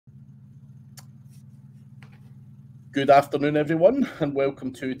Good afternoon, everyone, and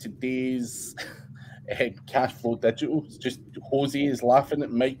welcome to today's Cashflow Digital. It's just Jose is laughing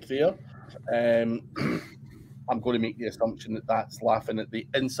at Mike there. I'm going to make the assumption that that's laughing at the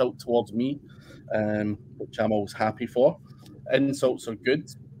insult towards me, which I'm always happy for. Insults are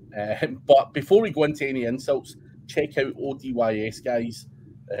good. But before we go into any insults, check out ODYS, guys,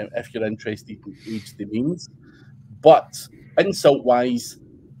 if you're interested in age the means. But insult-wise,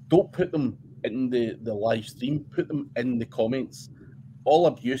 don't put them in the live stream, put them in the comments. All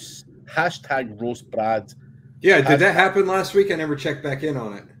abuse, hashtag roast Brad. Yeah, did that happen last week? I never checked back in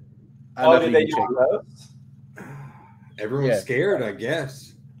on it. Did they do roast? Everyone's scared, I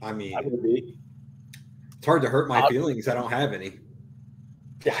guess. I mean, it's hard to hurt my feelings. I don't have any.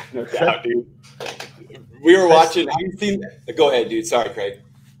 Yeah, no doubt, dude. We were watching. Have you seen? Go ahead, dude. Sorry, Craig.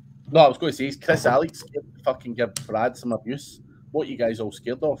 No, I was going to say, is Chris Alex scared to fucking give Brad some abuse? What are you guys all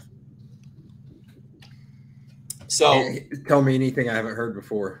scared of? So, tell me anything I haven't heard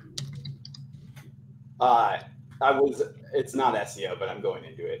before. It's not SEO, but I'm going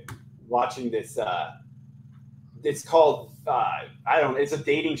into it. Watching this, it's called, it's a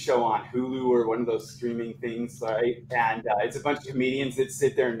dating show on Hulu or one of those streaming things, right? And it's a bunch of comedians that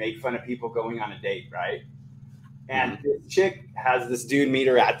sit there and make fun of people going on a date, right? And this chick has this dude meet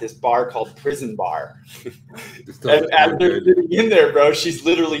her at this bar called Prison Bar. And as they're sitting in there, bro, she's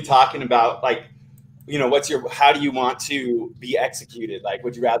literally talking about, like, you know, how do you want to be executed? Like,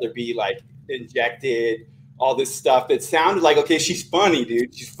 would you rather be like injected, all this stuff that sounded like, okay, she's funny,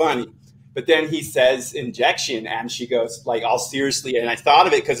 dude. She's funny. But then he says injection and she goes like all seriously. And I thought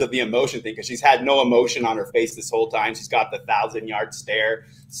of it because of the emotion thing, because she's had no emotion on her face this whole time. She's got the 1,000-yard stare,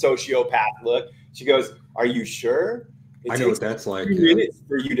 sociopath look. She goes, "Are you sure? I know what that's like. 2 minutes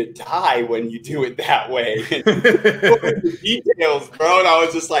for you to die when you do it that way." The details, bro. And I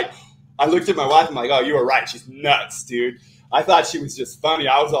was just like, I looked at my wife. I'm like, "Oh, you were right. She's nuts, dude." I thought she was just funny.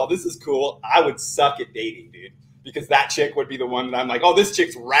 I was all, "This is cool." I would suck at dating, dude, because that chick would be the one that I'm like, "Oh, this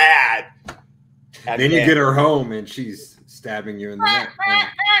chick's rad." And then you get her home and she's stabbing you in the neck.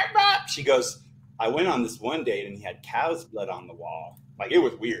 She goes, "I went on this one date and he had cow's blood on the wall." Like, it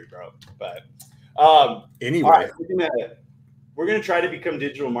was weird, bro. But anyway, all right, we're gonna try to become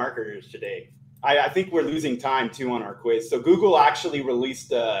digital marketers today. I think we're losing time too on our quiz. So Google actually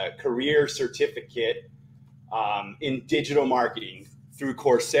released a career certificate in digital marketing through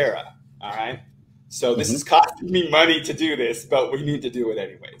Coursera. All right. So this is costing me money to do this, but we need to do it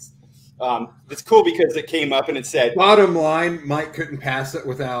anyways. It's cool because it came up and it said, bottom line, Mike couldn't pass it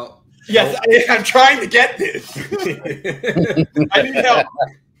without. Yes, I'm trying to get this. I need help.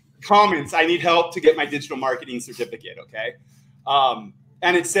 Comments. I need help to get my digital marketing certificate. Okay.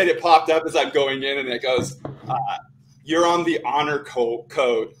 And it said, it popped up as I'm going in and it goes, "You're on the honor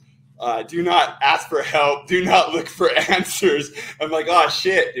code. Do not ask for help. Do not look for answers." I'm like, "Oh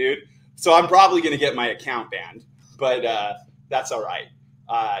shit, dude." So I'm probably going to get my account banned, but that's all right.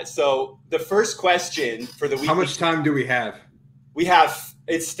 So the first question for the week. How much time do we have?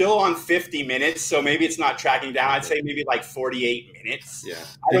 It's still on 50 minutes, so maybe it's not tracking down. I'd say maybe like 48 minutes. Yeah.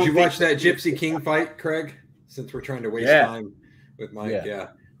 Did you watch that Gypsy King fight, Craig? Since we're trying to waste time with Mike,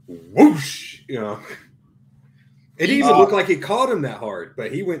 whoosh, you know. It didn't even look like he caught him that hard,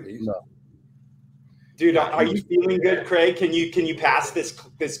 but he went. No. Dude, are you feeling good, Craig? Can you pass this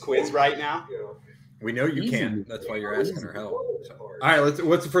quiz right now? We know you can. That's why you're asking her help. So, all right,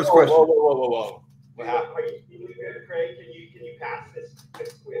 what's the first question? Whoa. Are you feeling good, Craig? Can you pass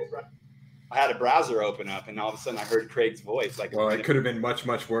this quiz right? I had a browser open up, and all of a sudden I heard Craig's voice. Like, well, it could have been much,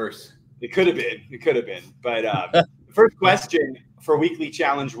 much worse. It could have been. But the first question for Weekly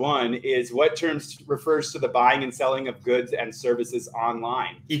Challenge 1 is, what terms refers to the buying and selling of goods and services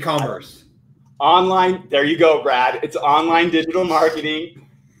online? E-commerce. Online. There you go, Brad. It's online digital marketing,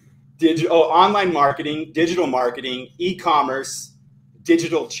 online marketing, digital marketing, e-commerce,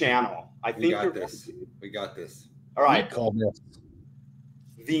 digital channel. I think we got this. All right.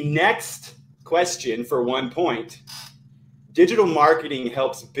 The next question for 1 point. Digital marketing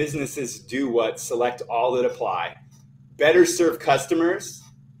helps businesses do what? Select all that apply. Better serve customers,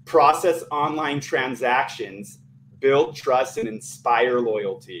 process online transactions, build trust, and inspire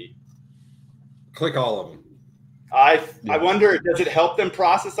loyalty. Click all of them. I wonder, does it help them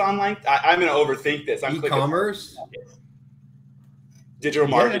process online? I'm going to overthink this. I'm e-commerce? Digital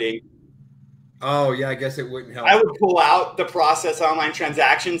marketing. Oh, yeah, I guess it wouldn't help. I would pull out the process online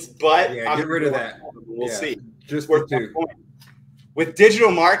transactions, but get rid of that. We'll see. Just for two. With digital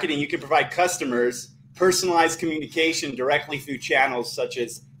marketing, you can provide customers personalized communication directly through channels such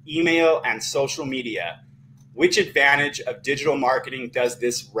as email and social media. Which advantage of digital marketing does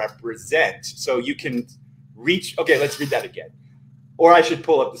this represent? So you can Okay, let's read that again. Or I should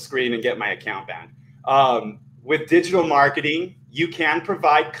pull up the screen and get my account banned. With digital marketing, you can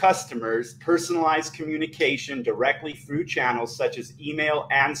provide customers personalized communication directly through channels such as email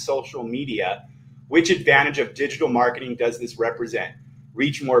and social media. Which advantage of digital marketing does this represent?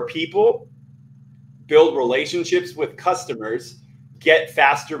 Reach more people, build relationships with customers, get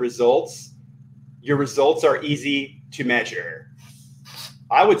faster results. Your results are easy to measure.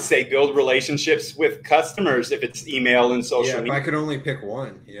 I would say build relationships with customers if it's email and social media. If I could only pick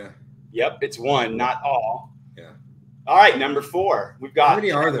one, Yep, it's one, not all. Yeah. All right, number 4. We've got. How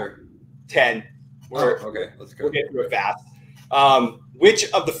many are there? 10. Okay, let's go. We'll get through it fast.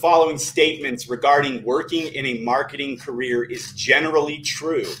 Which of the following statements regarding working in a marketing career is generally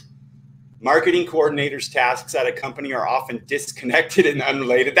true? Marketing coordinators' tasks at a company are often disconnected and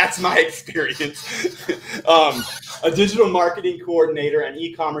unrelated. That's my experience. A digital marketing coordinator and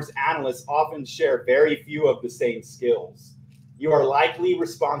e-commerce analyst often share very few of the same skills. You are likely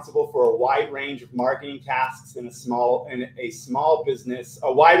responsible for a wide range of marketing tasks in a small business,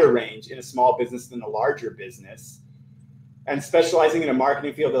 a wider range in a small business than a larger business. And specializing in a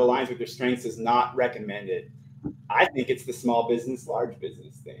marketing field that aligns with your strengths is not recommended. I think it's the small business, large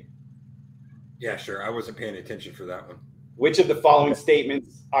business thing. Yeah, sure. I wasn't paying attention for that one. Which of the following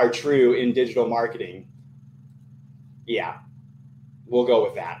statements are true in digital marketing? Yeah, we'll go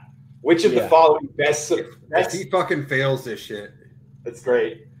with that. Which of the following best if he fucking fails this shit. That's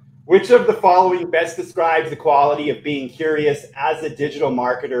great. Which of the following best describes the quality of being curious as a digital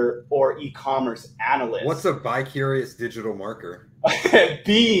marketer or e-commerce analyst? What's a bi-curious digital marketer?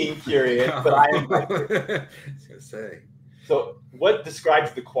 Being curious, but I am. I was gonna say. So, what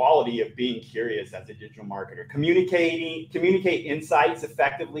describes the quality of being curious as a digital marketer? Communicate insights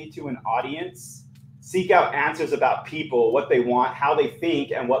effectively to an audience. Seek out answers about people, what they want, how they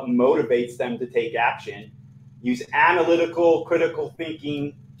think, and what motivates them to take action. Use analytical, critical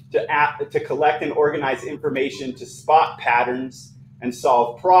thinking to collect and organize information to spot patterns and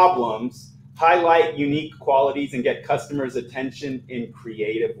solve problems. Highlight unique qualities and get customers' attention in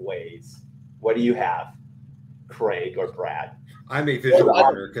creative ways. What do you have, Craig or Brad? I'm a visual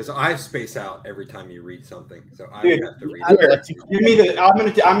learner because I space out every time you read something, so I have to read it. Give me the. I'm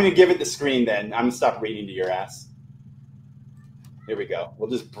gonna give it the screen. Then I'm gonna stop reading to your ass. Here we go. We'll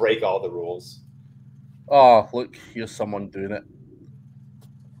just break all the rules. Oh, look, here's someone doing it.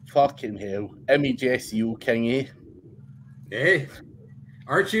 Fucking hell, image SEO king, eh? Hey,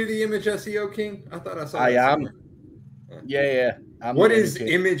 aren't you the image SEO king? I thought I saw. I am. Yeah. What is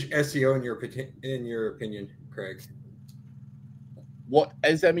image SEO in your opinion, Craig? What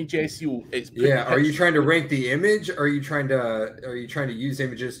is image SEO? It's Are you trying to rank the image? Are you trying to use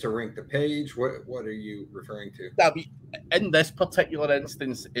images to rank the page? What are you referring to? In this particular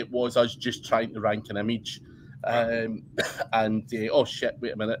instance, it was us just trying to rank an image. Oh shit!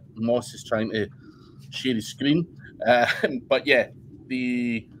 Wait a minute. Moss is trying to share his screen. But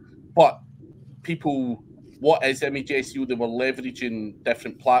people. What is image SEO? They were leveraging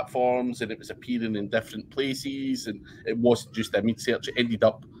different platforms and it was appearing in different places, and it wasn't just image search. It ended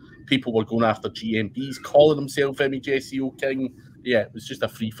up people were going after GMBs, calling themselves image SEO king. Yeah, it was just a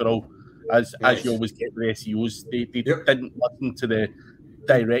free for all, as you always get with SEOs. They didn't listen to the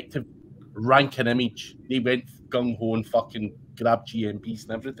directive, rank an image. They went gung ho and fucking grabbed GMBs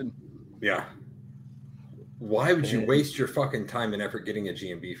and everything. Yeah. Why would you waste your fucking time and effort getting a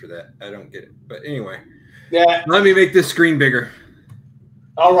GMB for that? I don't get it. But anyway. Yeah. Let me make this screen bigger.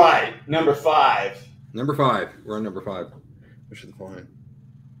 All right. Number 5. Number 5. We're on number 5. Which is the point?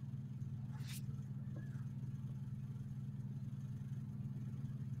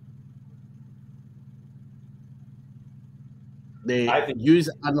 They use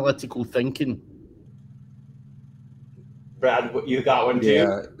analytical thinking. Brad, you got one too?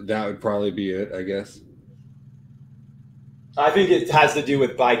 Yeah, that would probably be it, I guess. I think it has to do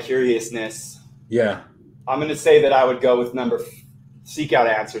with bi-curiousness. Yeah. I'm going to say that I would go with seek out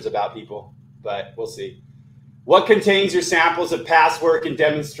answers about people, but we'll see. What contains your samples of past work and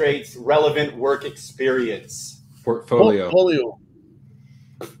demonstrates relevant work experience? Portfolio.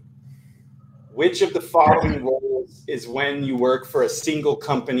 Which of the following roles is when you work for a single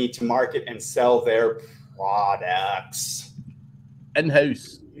company to market and sell their products?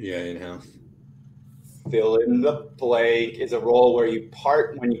 In-house. Yeah, in-house. Fill in the blank is a role where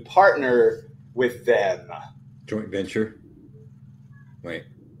when you partner with them. Joint venture. Wait.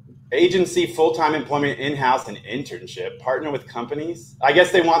 Agency, full-time employment, in-house, and internship. Partner with companies. I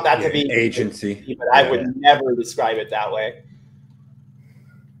guess they want that to be agency, but I would never describe it that way.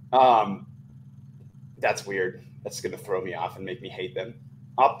 That's weird. That's going to throw me off and make me hate them.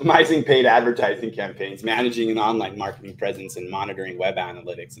 Optimizing paid advertising campaigns, managing an online marketing presence, and monitoring web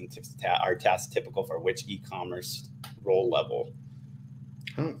analytics and are tasks typical for which e-commerce role level?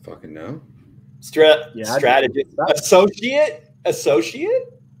 I don't fucking know. Strategist,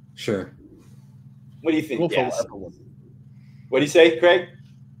 associate. Sure. What do you think? Yes. What do you say, Craig?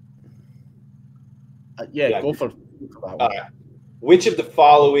 Go for that one. Which of the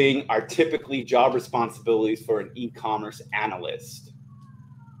following are typically job responsibilities for an e-commerce analyst?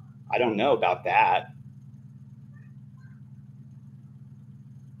 I don't know about that.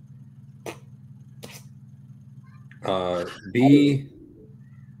 B.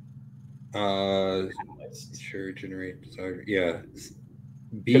 Sure, generate desire. Yeah.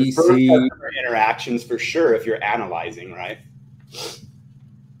 B, C. Interactions for sure if you're analyzing, right?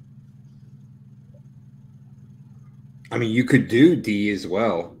 I mean, you could do D as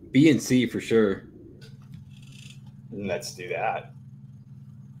well. B and C for sure. Let's do that.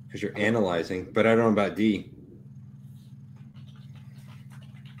 Because you're analyzing, but I don't know about D.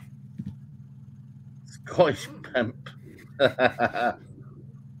 Scottish pimp.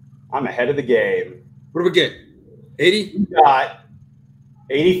 I'm ahead of the game. What do we get? 80? We got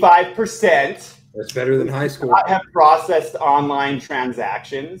 85%. That's better than high school. I have processed online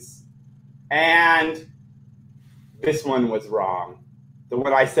transactions. And this one was wrong. The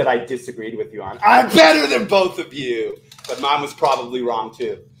one I said I disagreed with you on. I'm better than both of you. But mine was probably wrong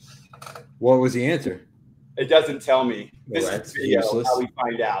too. What was the answer? It doesn't tell me. Well, this that's is video, useless. how we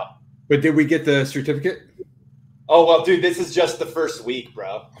find out. But did we get the certificate? Oh, well, dude, this is just the first week,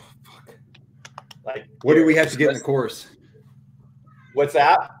 bro. Oh, fuck. Like, what do we have to get in the course? What's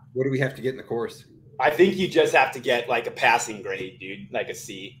that? What do we have to get in the course? I think you just have to get like a passing grade, dude, like a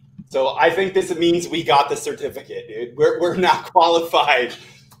C. So I think this means we got the certificate, dude. We're not qualified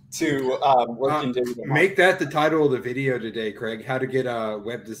to work in digital marketing. Make that the title of the video today, Craig. How to get a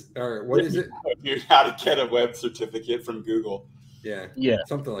web or what is it? Dude, how to get a web certificate from Google. Yeah,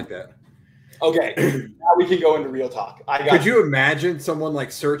 something like that. Okay, now we can go into real talk. Could you imagine someone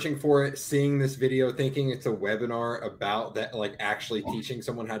like searching for it, seeing this video, thinking it's a webinar about that, like actually teaching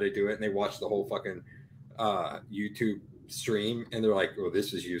someone how to do it, and they watch the whole fucking YouTube stream, and they're like, "Oh,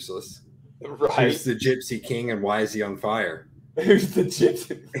 this is useless." Right? Who's the Gypsy King, and why is he on fire? Who's the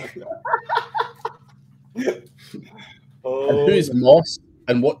Gypsy? And who's Moss?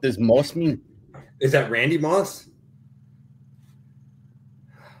 And what does Moss mean? Is that Randy Moss?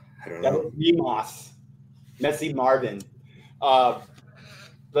 I don't know. That was me, Moss. Messy Marvin.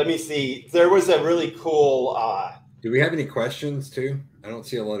 Let me see. There was a really cool. Do we have any questions too? I don't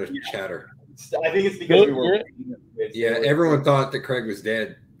see a lot of chatter. I think it's because we were. Yeah, everyone thought that Craig was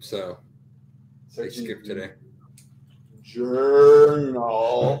dead, so they skipped today.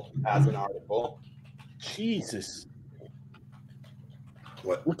 Journal has an article. Jesus.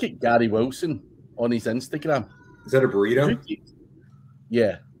 What? Look at Gary Wilson on his Instagram. Is that a burrito?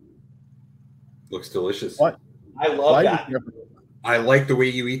 Yeah. Looks delicious. What? I love that. I like the way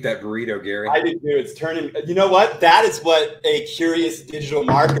you eat that burrito, Gary. I do too. It's turning. You know what? That is what a curious digital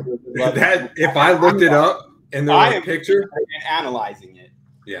marketer would love. That if I looked it up and there was a picture, analyzing it.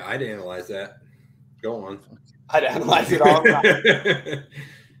 Yeah, I'd analyze that. Go on. I'd analyze it all.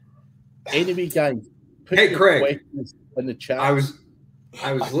 Anyway, guys. Hey, Craig. In the chat. I was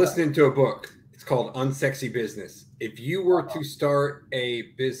listening to a book. It's called Unsexy Business. If you were to start a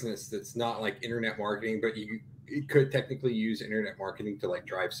business that's not like internet marketing, but you could technically use internet marketing to like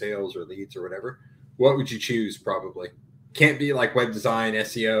drive sales or leads or whatever, what would you choose? Probably can't be like web design,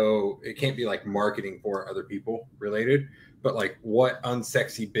 SEO. It can't be like marketing for other people related, but like what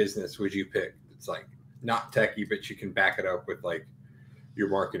unsexy business would you pick? It's like not techie, but you can back it up with like your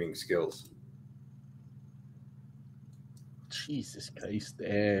marketing skills. Jesus Christ.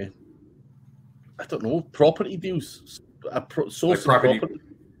 I don't know. Property deals. Source like of property.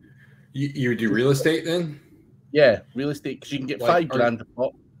 You do real estate then? Yeah, real estate, because you can get like, $5,000 a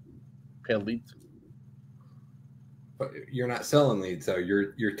pop per lead. But you're not selling leads, though.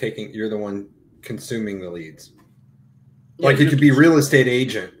 You're the one consuming the leads. Yeah, like you could be real estate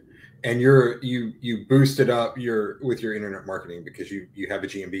agent, and you boost it up with your internet marketing because you have a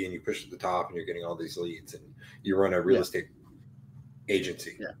GMB and you push to the top and you're getting all these leads and you run a real estate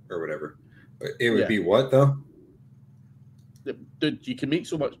agency or whatever. It would be what though? Dude, you can make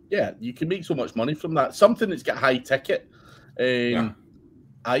so much. Yeah, you can make so much money from that. Something that's got high ticket item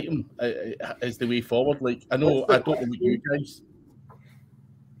is the way forward. Like I don't know what you guys.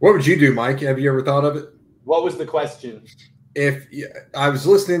 What would you do, Mike? Have you ever thought of it? What was the question? I was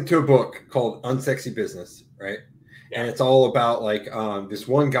listening to a book called Unsexy Business, right? Yeah. And it's all about like this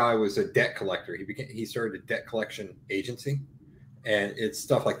one guy was a debt collector. He started a debt collection agency, and it's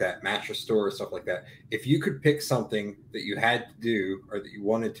stuff like that, mattress store, stuff like that. If you could pick something that you had to do or that you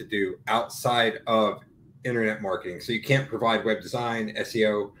wanted to do outside of internet marketing, so you can't provide web design,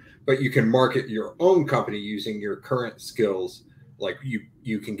 SEO, but you can market your own company using your current skills, like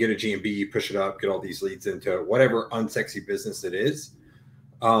you can get a GMB, push it up, get all these leads into whatever unsexy business it is.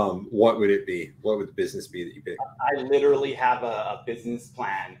 What would it be? What would the business be that you pick? I literally have a business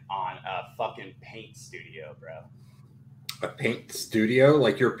plan on a fucking paint studio, bro. A paint studio?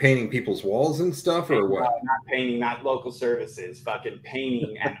 Like you're painting people's walls and stuff, or what? Not painting, not local services. Fucking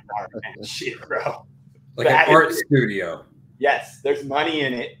painting and art and shit, bro. Like an art studio. Yes, there's money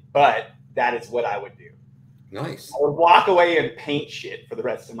in it, but that is what I would do. Nice. I would walk away and paint shit for the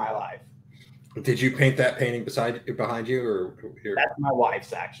rest of my life. Did you paint that painting behind you, or here? That's my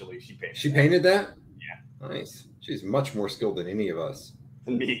wife's, actually. She painted. She painted that? Yeah. Nice. She's much more skilled than any of us.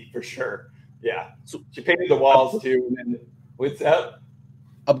 Than me, for sure. Yeah. So she painted the walls too. And then what's up?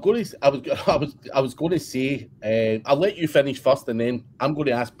 I was going to say, I'll let you finish first, and then I'm going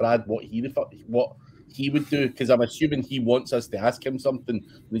to ask Brad what he would do, because I'm assuming he wants us to ask him something,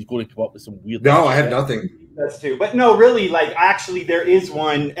 and he's going to come up with some weird. No, I have nothing. That's true, but no, really, like actually, there is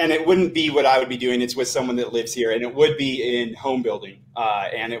one, and it wouldn't be what I would be doing. It's with someone that lives here, and it would be in home building,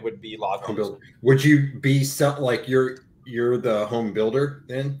 and it would be log home building. Would you be like you're the home builder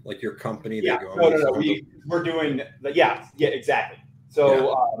then, like your company? Yeah, no. We're doing yeah, exactly.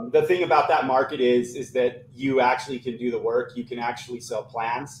 So the thing about that market is that you actually can do the work. You can actually sell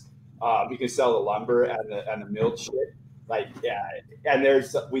plans. You can sell the lumber and the milled shit. Like, yeah, and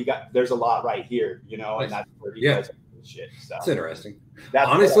there's a lot right here, you know, and that's where you guys do shit. So that's interesting.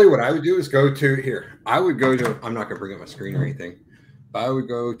 Honestly, what I would do is go to here. I would go to, I'm not gonna bring up my screen or anything, but I would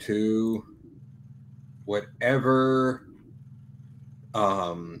go to whatever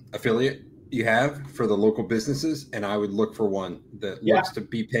affiliate you have for the local businesses, and I would look for one that looks to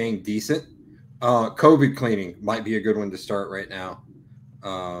be paying decent. COVID cleaning might be a good one to start right now.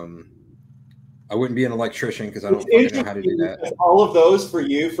 I wouldn't be an electrician because I don't fucking know how to do that. All of those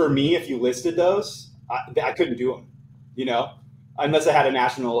for me, if you listed those, I couldn't do them, you know, unless I had a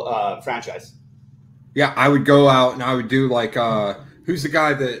national franchise. Yeah, I would go out and I would do like, who's the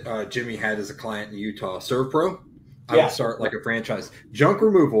guy that Jimmy had as a client in Utah? ServPro? I would start like a franchise. Junk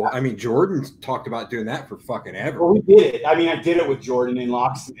removal. I mean, Jordan talked about doing that for fucking ever. Well, we did it. I mean, I did it with Jordan in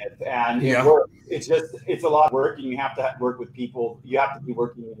Locksmith, and it worked. It's a lot of work, and you have to work with people. You have to be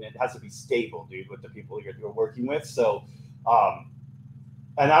working, and it has to be stable, dude, with the people you're working with. So,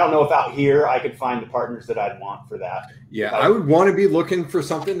 and I don't know if out here I could find the partners that I'd want for that. Yeah, I would want to be looking for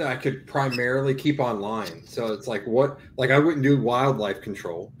something that I could primarily keep online. So it's like I wouldn't do wildlife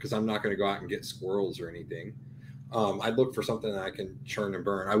control because I'm not going to go out and get squirrels or anything. I'd look for something that I can churn and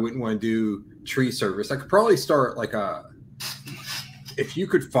burn. I wouldn't want to do tree service. I could probably start like if you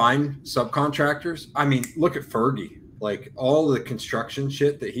could find subcontractors. I mean, look at Fergie. Like all the construction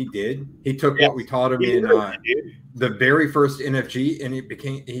shit that he did, he took what we taught him in the very first NFG, and he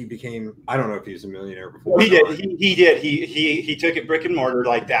became. I don't know if he was a millionaire before. He did. He took it brick and mortar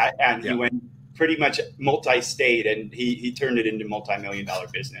like that, and he went pretty much multi-state, and he turned it into multi-million-dollar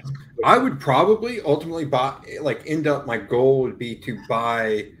business. I would probably ultimately my goal would be to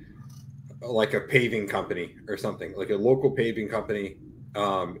buy like a paving company or something, like a local paving company,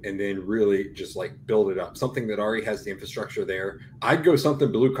 and then really just like build it up. Something that already has the infrastructure there. I'd go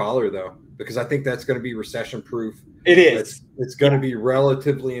something blue collar though, because I think that's going to be recession proof. It is. It's going to be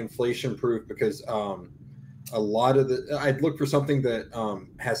relatively inflation proof because a lot of I'd look for something that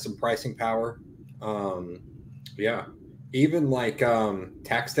has some pricing power. Even like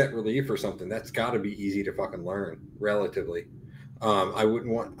tax debt relief or something, that's got to be easy to fucking learn relatively. I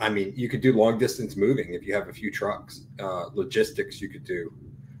mean, you could do long distance moving if you have a few trucks. Logistics you could do.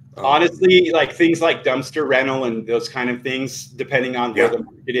 Honestly, like things like dumpster rental and those kind of things, depending on where the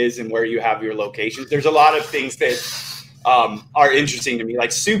market is and where you have your locations. There's a lot of things that are interesting to me.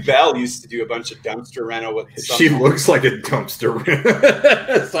 Like Sue Bell used to do a bunch of dumpster rental with. She looks like a dumpster.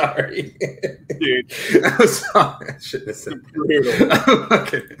 Sorry, dude. I'm sorry. I shouldn't have said that.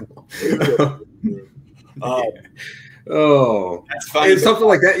 Oh, that's funny. And something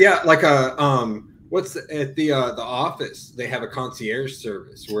like that. Yeah, like a what's at the office? They have a concierge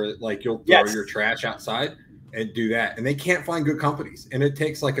service where like you'll throw your trash outside and do that, and they can't find good companies, and it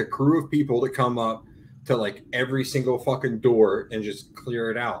takes like a crew of people to come up to like every single fucking door and just clear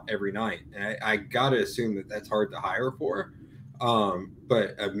it out every night. And I gotta assume that that's hard to hire for.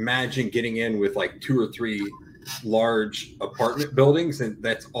 But imagine getting in with like 2 or 3 large apartment buildings, and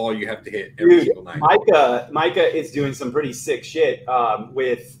that's all you have to hit every single night. Micah is doing some pretty sick shit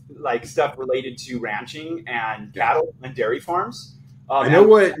with like stuff related to ranching and cattle and dairy farms. I know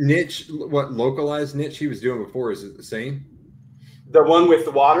what localized niche he was doing before. Is it the same? The one with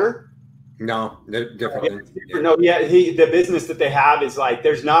the water? No, different. No, the business that they have is like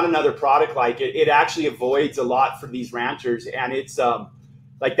there's not another product like it. It actually avoids a lot for these ranchers, and it's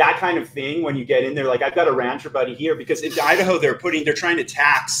like that kind of thing when you get in there. Like I've got a rancher buddy here because in Idaho they're trying to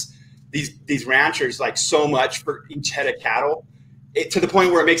tax these ranchers like so much for each head of cattle, to the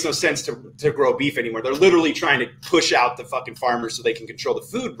point where it makes no sense to grow beef anymore. They're literally trying to push out the fucking farmers so they can control the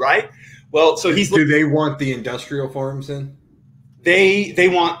food, right? Well, so do they want the industrial farms in? They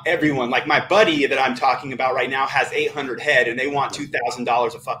want everyone. Like my buddy that I'm talking about right now has 800 head, and they want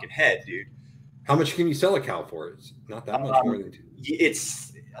 $2,000 a fucking head, dude. How much can you sell a cow for? It's not that much more than.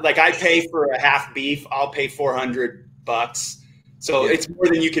 It's like I pay for a half beef. I'll pay $400, so it's more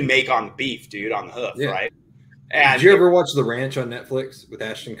than you can make on the beef, dude, on the hoof, right? And did you ever watch The Ranch on Netflix with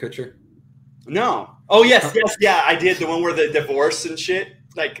Ashton Kutcher? No. Oh yes, yeah, I did. The one where the divorce and shit.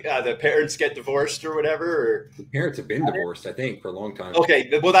 Like the parents get divorced or whatever, or the parents have been divorced, I think, for a long time. Okay,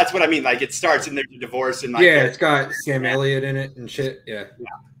 well that's what I mean. Like it starts and there's a divorce and like it's got Sam Elliott in it and shit.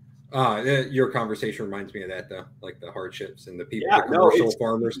 Your conversation reminds me of that though, like the hardships and the people, the commercial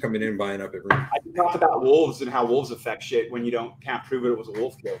farmers coming in buying up everything. I can talk about wolves and how wolves affect shit when you can't prove it was a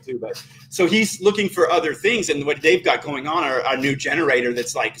wolf kill too. But so he's looking for other things, and what they've got going on are a new generator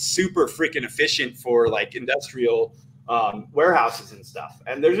that's like super freaking efficient for like industrial warehouses and stuff.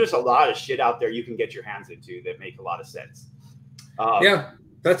 And there's just a lot of shit out there you can get your hands into that make a lot of sense.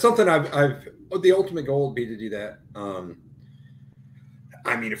 That's something I've the ultimate goal would be to do that.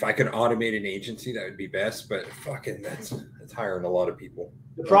 I mean, if I could automate an agency, that would be best, but fucking that's hiring a lot of people.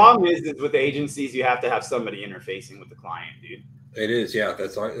 The problem is with agencies, you have to have somebody interfacing with the client, dude. It is,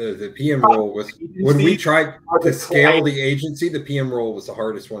 that's the PM role was when we tried to scale the agency, the PM role was the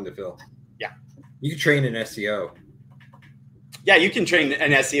hardest one to fill. Yeah. You train an SEO. Yeah, you can train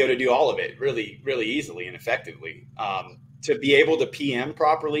an SEO to do all of it really, really easily and effectively. To be able to PM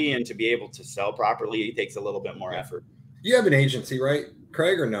properly and to be able to sell properly, it takes a little bit more effort. You have an agency, right,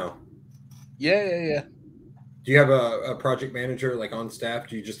 Craig, or no? Yeah. Do you have a project manager like on staff?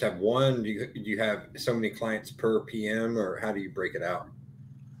 Do you just have one? Do you have so many clients per PM, or how do you break it out?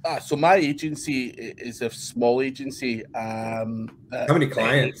 So my agency is a small agency. How many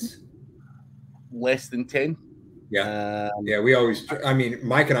clients? Less than 10. We always. I mean,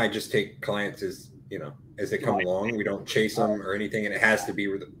 Mike and I just take clients as they come along. We don't chase them or anything, and it has to be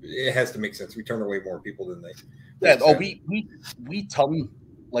it has to make sense. We turn away more people than they. We turn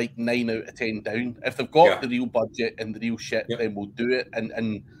like 9 out of 10 down. If they've got the real budget and the real shit, then we'll do it.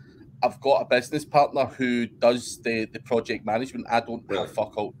 And I've got a business partner who does the project management. I don't have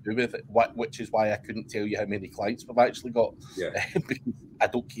fuck all to do with it, which is why I couldn't tell you how many clients we've actually got. Because I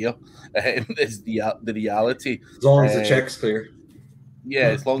don't care. It's the reality. As long as the check's clear. Yeah,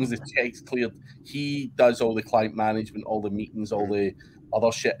 as long as the check's cleared. He does all the client management, all the meetings, all the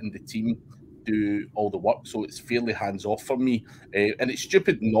other shit in the team do all the work. So it's fairly hands off for me. And it's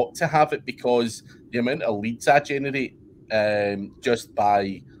stupid not to have it because the amount of leads I generate just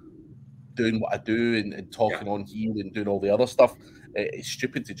by doing what I do and talking on here and doing all the other stuff, it's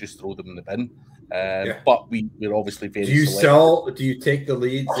stupid to just throw them in the bin. But we're obviously very selective. Do you take the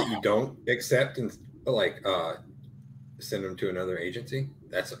leads that you don't accept and send them to another agency?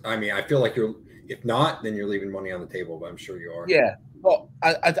 I feel like if not, then you're leaving money on the table, but I'm sure you are. Yeah. But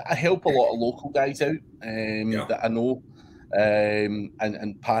I help a lot of local guys out that I know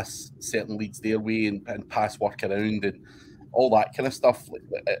and pass certain leads their way and pass work around and all that kind of stuff.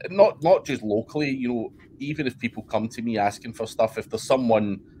 Not just locally, even if people come to me asking for stuff, if there's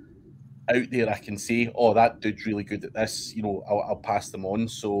someone out there I can say, oh, that dude's really good at this, I'll pass them on.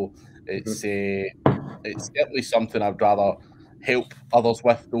 So it's certainly something I'd rather help others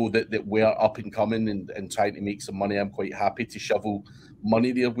with, though, that we're up and coming and trying to make some money. I'm quite happy to shovel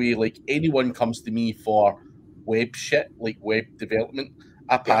money their way. Like anyone comes to me for web shit, like web development,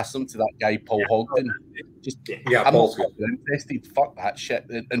 I pass them to that guy Paul Hogden. I'm not interested. Fuck that shit.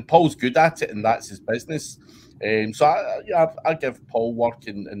 And Paul's good at it, and that's his business. So I give Paul work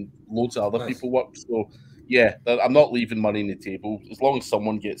and loads of other people work. So yeah, I'm not leaving money on the table. As long as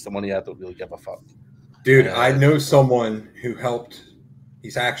someone gets the money, I don't really give a fuck. Dude, I know someone who helped.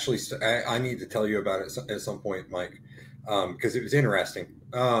 He's actually, I need to tell you about it at some point, Mike, because it was interesting.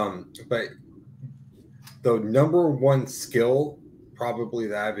 But the number one skill probably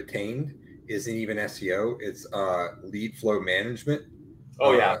that I've attained isn't even SEO. It's lead flow management.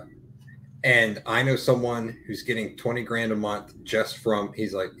 And I know someone who's getting 20 grand a month just from,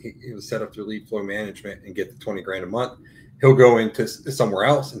 he's like, he was set up through lead flow management and get the 20 grand a month. He'll go into somewhere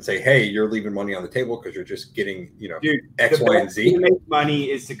else and say, hey, you're leaving money on the table because you're just getting, you know, dude, X, Y, and Z. To make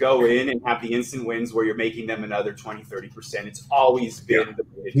money is to go in and have the instant wins where you're making them another 20, 30%. It's always been the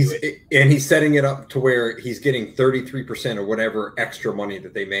way to do it. And he's setting it up to where he's getting 33% or whatever extra money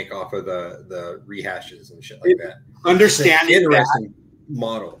that they make off of the rehashes and shit like that. Understanding interesting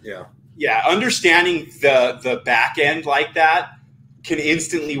model. Yeah. Yeah. Understanding the back end like that can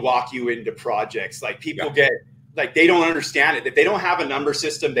instantly walk you into projects. Like people get, like they don't understand it. If they don't have a number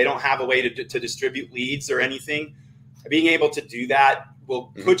system, they don't have a way to distribute leads or anything. Being able to do that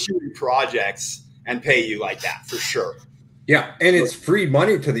will put you in projects and pay you like that for sure. Yeah, and it's free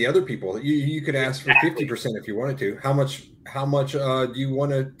money to the other people. You could ask for 50% if you wanted to. How much do you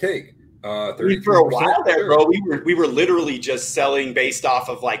want to take? 33%? For a while there, bro, we were literally just selling based off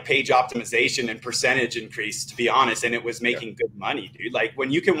of like page optimization and percentage increase, to be honest, and it was making good money, dude. Like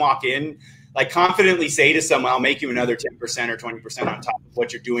when you can walk in, like confidently say to someone, I'll make you another 10% or 20% on top of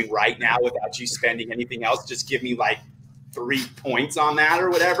what you're doing right now without you spending anything else. Just give me like 3 points on that or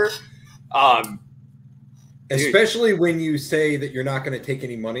whatever. Especially when you say that you're not going to take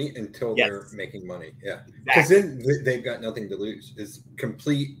any money until they're making money. Yeah. Because then they've got nothing to lose. It's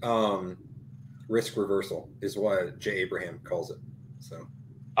complete risk reversal is what Jay Abraham calls it. So,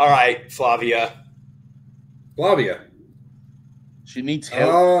 all right, Flavia. She needs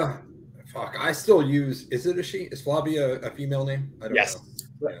help. Fuck, I still use, is it a she? Is Flavia a female name? I don't know.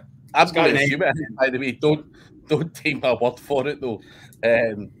 Yeah. I've got a name, by the way. Don't take my word for it, though.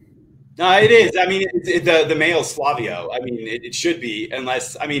 No, it is. I mean, the male's Flavio. I mean, it should be,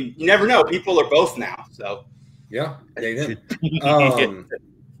 unless, I mean, you never know. People are both now, so. Yeah, they did.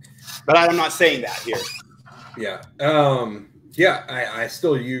 But I'm not saying that here. Yeah. I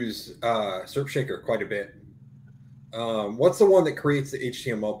still use SERP Shaker quite a bit. What's the one that creates the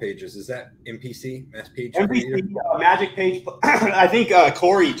HTML pages? Is that MPC, Mass Page Creator? Magic Page. I think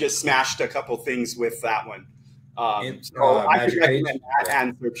Corey just smashed a couple things with that one. So I could recommend that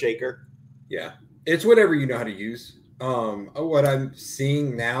and SERP Shaker. Yeah, it's whatever you know how to use. What I'm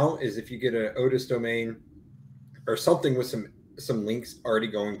seeing now is if you get an Otis domain or something with some links already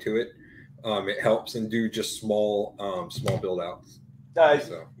going to it, it helps, and do just small build outs.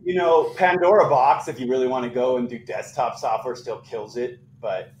 You know, Pandora Box, if you really want to go and do desktop software, still kills it.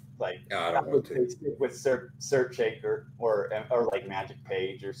 But like, I don't want to stick with SERP Shaker or like Magic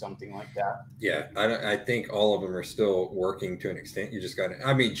Page or something like that. Yeah, I think all of them are still working to an extent. You just got to.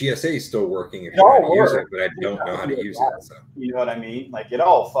 I mean, GSA is still working if you know how to use it, but I don't know how to use it. So you know what I mean? Like it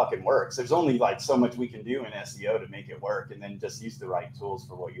all fucking works. There's only like so much we can do in SEO to make it work, and then just use the right tools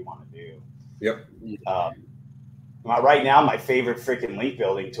for what you want to do. Yep. Right now, my favorite freaking link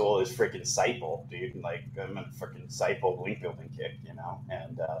building tool is freaking Siteable, dude. Like, I'm a freaking Siteable link building kick, you know?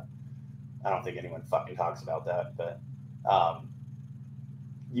 And I don't think anyone fucking talks about that, but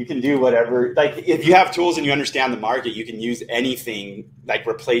you can do whatever. Like, if you have tools and you understand the market, you can use anything, like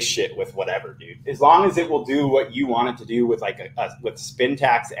replace shit with whatever, dude. As long as it will do what you want it to do with like with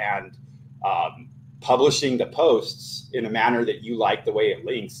Spintax and publishing the posts in a manner that you like the way it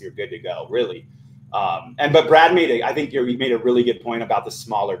links, you're good to go, really. But Brad I think you made a really good point about the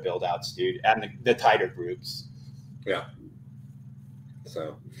smaller build outs, dude, and the tighter groups. Yeah.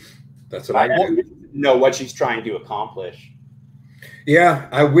 So that's what I do. Know what she's trying to accomplish. Yeah.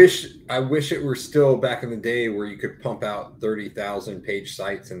 I wish it were still back in the day where you could pump out 30,000 page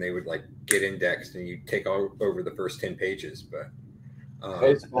sites and they would like get indexed and you take over the first 10 pages. But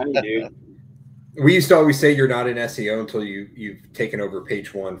it's funny, dude. We used to always say you're not in SEO until you've taken over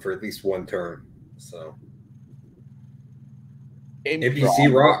page one for at least one term. So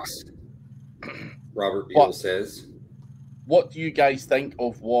MPC rocks. Robert Beal says. What do you guys think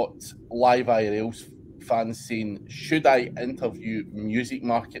of what Live IRL's fans saying? Should I interview music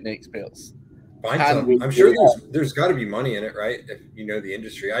marketing experts? I'm sure there's got to be money in it, right? If you know the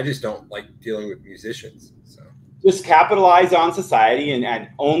industry. I just don't like dealing with musicians. So just capitalize on society and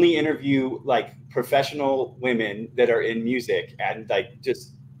only interview like professional women that are in music, and like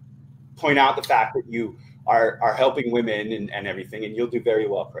just point out the fact that you are helping women and everything, and you'll do very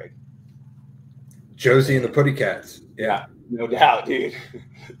well, Craig. Josie and the Putty Cats. Yeah, no doubt, dude.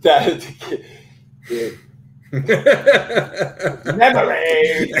 Dude.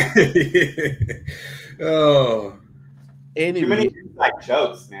 Memory. Oh. Too many like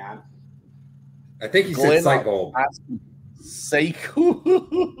jokes, man. I think he said Psycho. Psycho.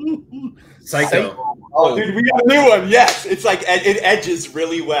 Psycho. Oh, dude, we got a new one. Yes, it's like it edges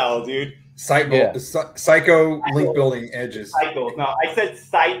really well, dude. Psycho link building edges. Cycle. No, I said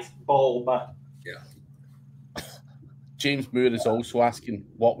site bulb. Yeah. James Moore is also asking,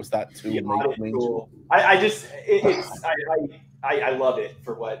 what was that tool? Tool. I love it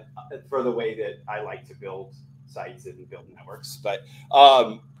for the way that I like to build sites and build networks. But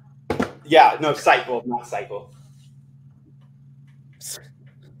yeah, no, site bulb, not cycle.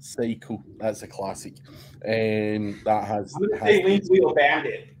 Cycle, that's a classic. That has. I'm gonna say Link Wheel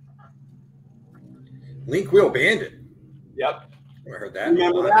Bandit. Link Wheel Bandit. Yep. I heard that.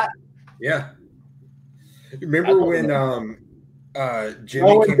 Remember that? Yeah. Remember when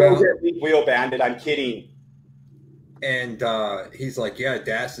Jimmy came out? Link Wheel Bandit. I'm kidding. And he's like, "Yeah,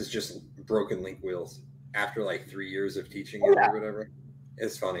 DAS is just broken link wheels." After like 3 years of teaching it or whatever,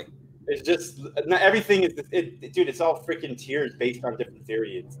 it's funny. It's just everything is, dude. It's all freaking tiers based on different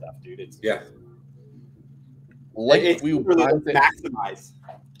theory and stuff, dude. It's Link Wheel Bandit. Maximize.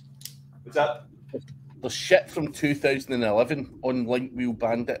 What's up? The shit from 2011 on Link Wheel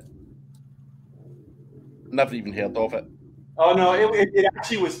Bandit. Never even heard of it. Oh no, it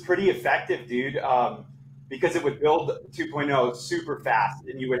actually was pretty effective, dude. Because it would build 2.0 super fast,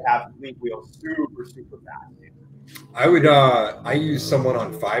 and you would have link wheels super fast. Dude. I used someone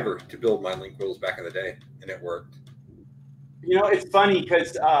on Fiverr to build my link wheels back in the day, and it worked. You know, it's funny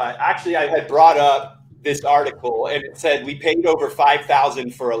because actually I had brought up this article, and it said we paid over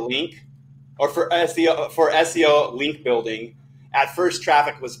 $5,000 for a link, or for SEO link building. At first,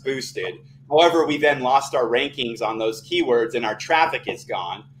 traffic was boosted. However, we then lost our rankings on those keywords, and our traffic is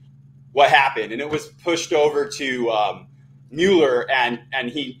gone. What happened? And it was pushed over to Mueller, and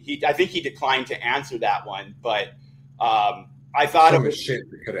he I think he declined to answer that one. But I thought it was shit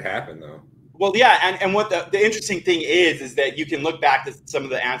that could have happened though. Well, yeah, and what the interesting thing is that you can look back to some of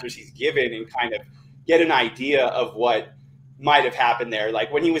the answers he's given and kind of get an idea of what might have happened there.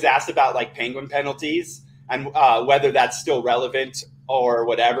 Like when he was asked about like penguin penalties and whether that's still relevant or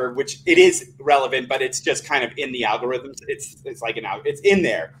whatever, which it is relevant, but it's just kind of in the algorithms. It's like it's in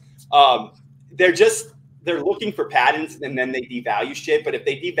there. They're looking for patents, and then they devalue shit. But if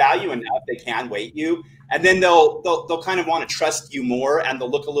they devalue enough, they can weight you, and then they'll kind of want to trust you more, and they'll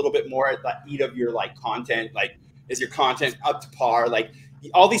look a little bit more at the eat of your like content. Like, is your content up to par? Like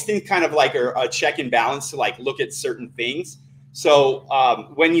all these things kind of like are a check and balance to like look at certain things. So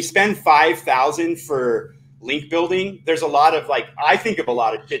when you spend $5,000 for link building, there's a lot of like, I think of a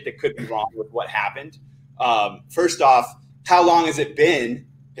lot of shit that could be wrong with what happened. First off, how long has it been?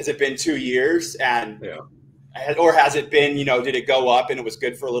 Has it been 2 years? And or has it been, did it go up and it was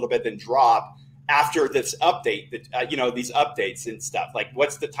good for a little bit, then drop after this update? That these updates and stuff. Like,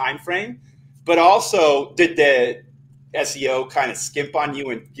 what's the time frame? But also, did the SEO kind of skimp on you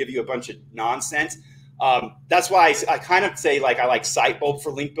and give you a bunch of nonsense? That's why I kind of say like I like Sitebulb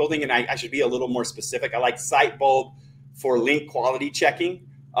for link building, and I should be a little more specific. I like Sitebulb for link quality checking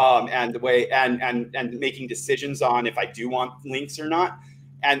and the way and making decisions on if I do want links or not.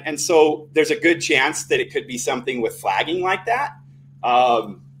 And so there's a good chance that it could be something with flagging like that.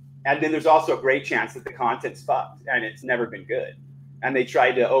 And then there's also a great chance that the content's fucked and it's never been good. And they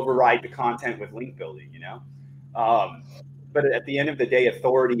tried to override the content with link building, But at the end of the day,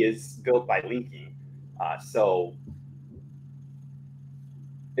 authority is built by linking. So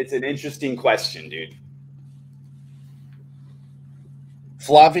it's an interesting question, dude.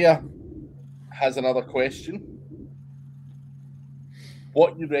 Flavia has another question.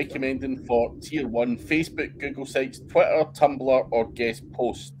 What are you recommending for tier 1 Facebook, Google Sites, Twitter, Tumblr, or guest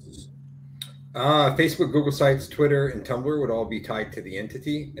posts? Facebook, Google Sites, Twitter, and Tumblr would all be tied to the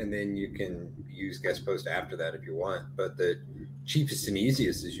entity, and then you can use guest post after that if you want. But the cheapest and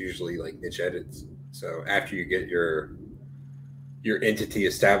easiest is usually like niche edits. So after you get your entity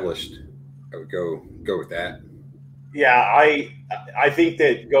established, I would go with that. Yeah, I think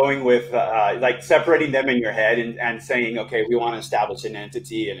that going with like separating them in your head and saying, okay, we want to establish an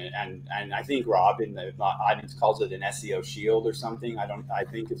entity, and I think Rob in the audience calls it an SEO shield or something. I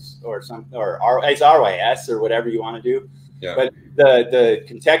think it's it's RYS or whatever you want to do. Yeah. But the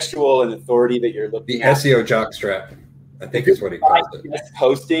contextual and authority that you're looking at, the SEO jockstrap, I think is what he calls it.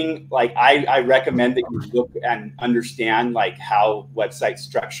 Hosting, like I recommend that you look and understand like how website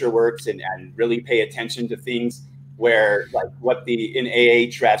structure works and really pay attention to things where like what in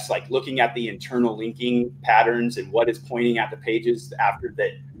Ahrefs, like looking at the internal linking patterns and what is pointing at the pages after that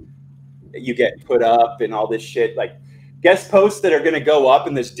you get put up and all this shit. Like guest posts that are going to go up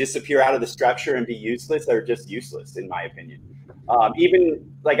and just disappear out of the structure and be useless are just useless in my opinion. Even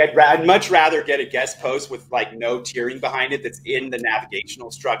like I'd much rather get a guest post with like no tiering behind it that's in the navigational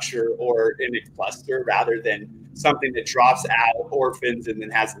structure or in a cluster rather than something that drops out orphans and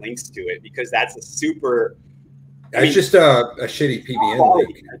then has links to it, because that's a super. It's just a shitty PBN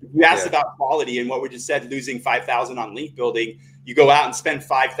link. You asked about quality, and what we just said, losing 5,000 on link building. You go out and spend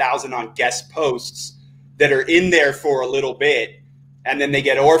 5,000 on guest posts that are in there for a little bit, and then they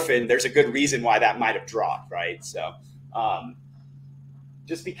get orphaned. There's a good reason why that might have dropped, right? So.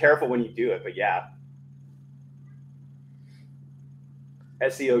 Just be careful when you do it, but yeah.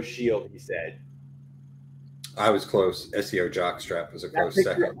 SEO Shield, he said. I was close. SEO Jockstrap was a close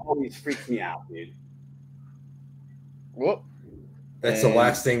second. Always freaks me out, dude. Whoop. That's the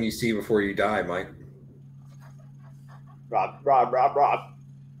last thing you see before you die, Mike. Rob.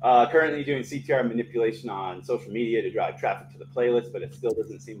 Currently doing CTR manipulation on social media to drive traffic to the playlist, but it still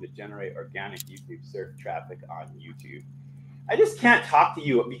doesn't seem to generate organic YouTube search traffic on YouTube. I just can't talk to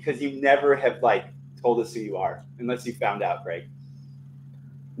you because you never have like told us who you are, unless you found out, Greg.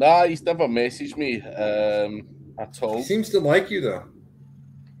 Nah, he's never messaged me at all. He seems to like you though.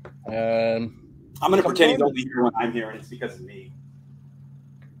 I'm gonna pretend he's only here when I'm here, and it's because of me.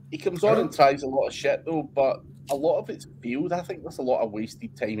 He comes on and tries a lot of shit though, but a lot of it's field. I think there's a lot of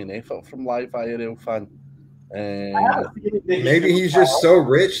wasted time and effort from Live IRL fan. Maybe he's just so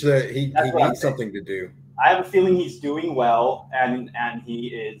rich that he needs something to do. I have a feeling he's doing well, and he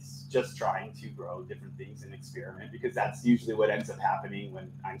is just trying to grow different things and experiment, because that's usually what ends up happening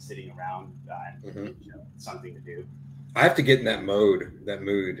when I'm sitting around and something to do. I have to get in that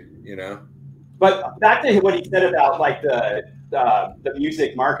mood, you know. But back to what he said about like the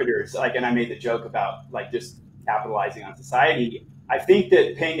music marketers, like, and I made the joke about like just capitalizing on society. I think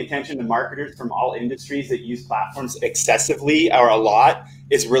that paying attention to marketers from all industries that use platforms excessively or a lot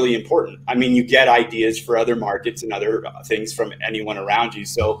is really important. I mean, you get ideas for other markets and other things from anyone around you.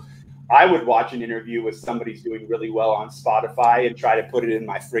 So I would watch an interview with somebody who's doing really well on Spotify and try to put it in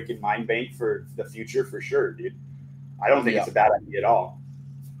my freaking mind bank for the future for sure, dude. I don't think it's a bad idea at all.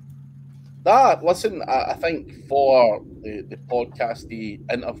 Listen, I think for the podcast, the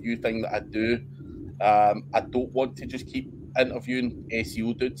interview thing that I do, I don't want to just keep interviewing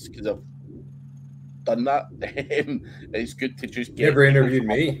SEO dudes because I've done that. It's good to just get. Never interviewed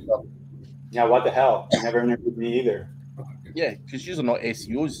me. Yeah, what the hell? You never interviewed me either. Yeah, because you're not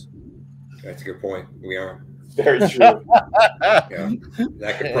SEOs. That's a good point. We are. Very true. Yeah,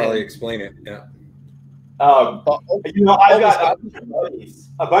 that could probably explain it. Yeah. I've got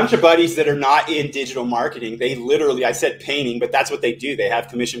a bunch of buddies that are not in digital marketing. They literally, I said painting, but that's what they do. They have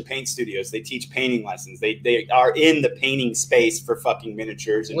commissioned paint studios. They teach painting lessons. They are in the painting space for fucking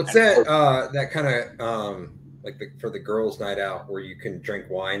miniatures. What's that? That kind of for the girls' night out where you can drink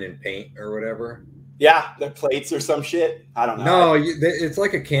wine and paint or whatever. Yeah, the plates or some shit. I don't know. No, it's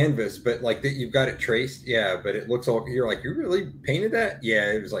like a canvas, but like that you've got it traced. Yeah, but it looks all. You're like, you really painted that?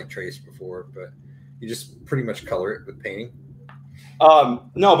 Yeah, it was like traced before, but. You just pretty much color it with painting.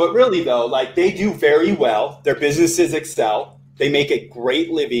 No, but really though, like they do very well. Their businesses excel. They make a great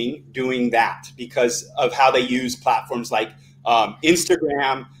living doing that because of how they use platforms like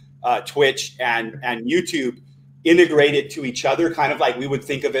Instagram, Twitch, and YouTube integrated to each other, kind of like we would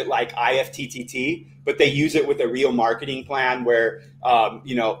think of it like IFTTT, but they use it with a real marketing plan where,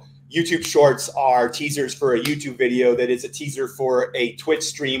 YouTube shorts are teasers for a YouTube video that is a teaser for a Twitch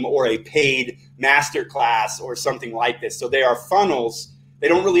stream or a paid masterclass or something like this. So they are funnels. They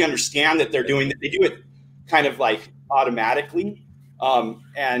don't really understand that they're doing that. They do it kind of like automatically.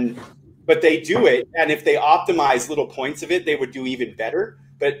 But they do it. And if they optimize little points of it, they would do even better.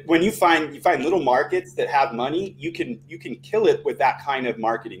 But when you find little markets that have money, you can kill it with that kind of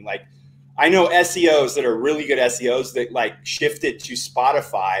marketing. Like I know SEOs that are really good SEOs that like shifted to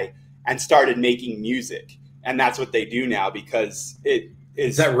Spotify and started making music. And that's what they do now because it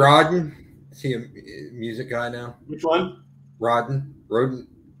is. Is that Rodden? Is he a music guy now? Which one? Rodden?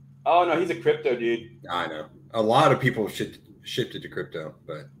 Oh, no, he's a crypto dude. I know. A lot of people shifted to crypto,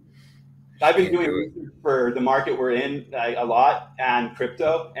 but. I've been doing research for the market we're in a lot and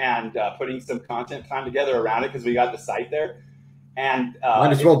crypto and putting some content plan together around it because we got the site there. And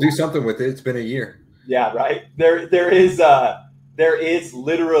might as well do something with it. It's been a year. Yeah, right. There is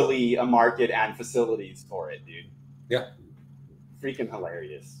literally a market and facilities for it, dude. Yeah. Freaking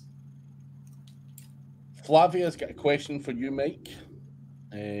hilarious. Flavia's got a question for you, Mike.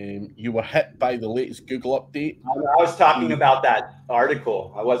 You were hit by the latest Google update. I was talking about that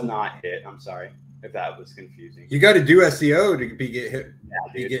article. I was not hit. I'm sorry if that was confusing. You got to do SEO to be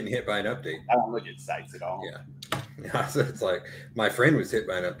getting hit by an update. I don't look at sites at all. Yeah. So it's like my friend was hit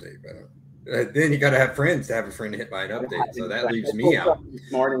by an update. But Then you got to have friends to have a friend hit by an update. So that leaves me out.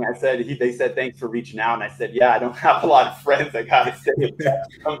 This morning, they said thanks for reaching out, and I said, yeah, I don't have a lot of friends. I gotta say,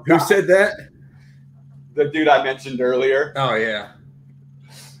 who said that? The dude I mentioned earlier. Oh yeah.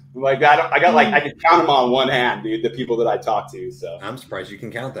 Like I can count them on one hand, dude. The people that I talk to. So I'm surprised you can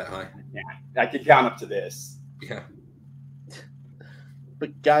count that high. Yeah, I can count up to this. Yeah.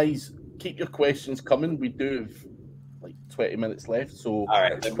 But guys, keep your questions coming. We do have like 20 minutes left, so all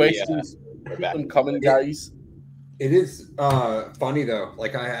right, questions, keep them coming, guys. It is funny though.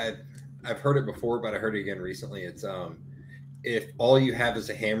 Like I've heard it before, but I heard it again recently. It's if all you have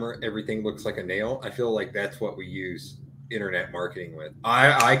is a hammer, everything looks like a nail. I feel like that's what we use internet marketing with.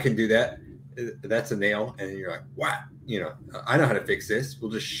 I can do that. That's a nail, and you're like, wow, I know how to fix this.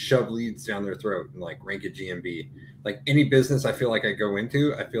 We'll just shove leads down their throat and like rank a GMB. Like any business I feel like I go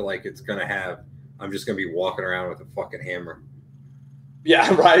into, I feel like it's gonna have. I'm just gonna be walking around with a fucking hammer.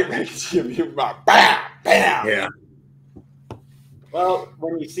 Yeah, right. Bam, bam. Yeah. Well,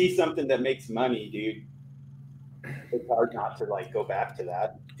 when you see something that makes money, dude, it's hard not to like go back to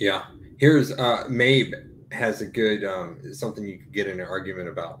that. Yeah. Here's Mabe has a good something you could get in an argument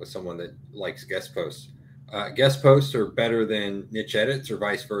about with someone that likes guest posts. Guest posts are better than niche edits or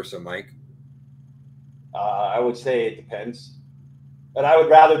vice versa, Mike? I would say it depends. But I would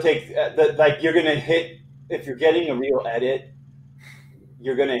rather take you're going to hit, if you're getting a real edit,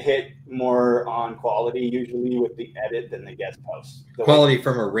 you're going to hit more on quality usually with the edit than the guest post. Quality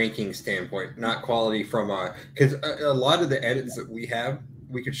from a ranking standpoint, not quality from because a lot of the edits that we have,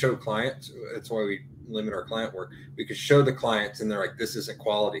 we could show clients. That's why we limit our client work. We could show the clients and they're like, this isn't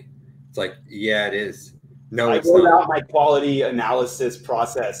quality. It's like, yeah, it is. No, I it's rolled not. out my quality analysis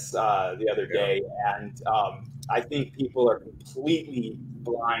process the other day, and I think people are completely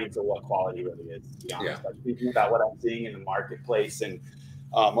blind to what quality really is, to be honest. Like thinking about what I'm seeing in the marketplace and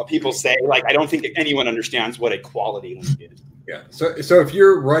what people say, like I don't think anyone understands what a quality link is. Yeah. So if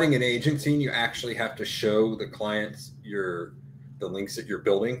you're running an agency and you actually have to show the clients the links that you're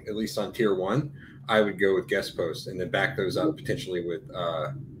building, at least on tier 1, I would go with guest posts and then back those up potentially with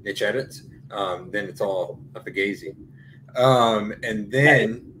niche edits. Then it's all a fugazi. And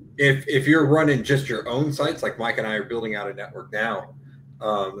then if you're running just your own sites, like Mike and I are building out a network now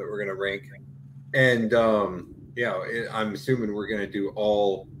that we're going to rank, and I'm assuming we're going to do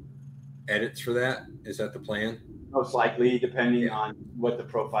all edits for that. Is that the plan? Most likely, depending on what the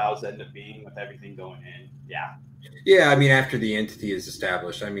profiles end up being with everything going in. Yeah. Yeah, I mean, after the entity is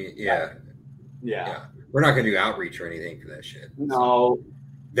established, I mean, yeah. We're not going to do outreach or anything for that shit. No. So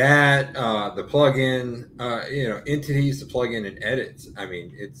that the plugin, entities, the plugin and edits. I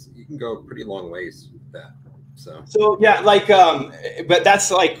mean, you can go pretty long ways with that. So yeah, but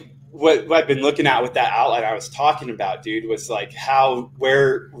that's like what I've been looking at with that outlet I was talking about, dude, was like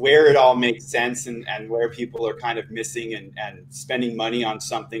where it all makes sense and where people are kind of missing and spending money on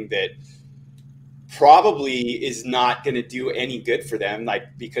something that probably is not going to do any good for them, like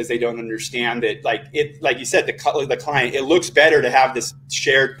because they don't understand that, like you said, the client, it looks better to have this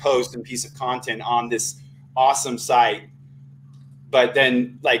shared post and piece of content on this awesome site, but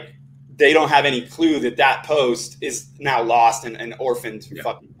then like they don't have any clue that post is now lost in an orphaned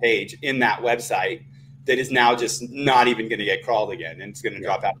fucking page in that website that is now just not even going to get crawled again, and it's going to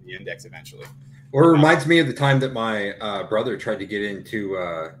drop out of the index eventually. Or it reminds me of the time that my brother tried to get into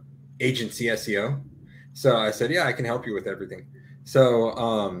agency SEO. So I said, yeah, I can help you with everything. So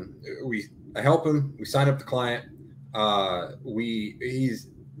I help him. We sign up the client. They're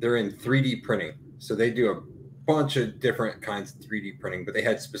in 3D printing. So they do a bunch of different kinds of 3D printing, but they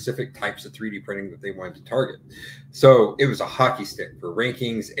had specific types of 3D printing that they wanted to target. So it was a hockey stick for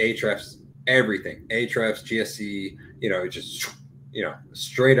rankings, Ahrefs, everything, Ahrefs, GSC, just,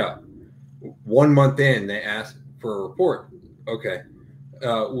 straight up. 1 month in, they asked for a report. Okay.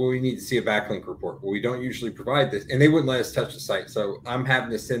 We need to see a backlink report. Well, we don't usually provide this, and they wouldn't let us touch the site. So I'm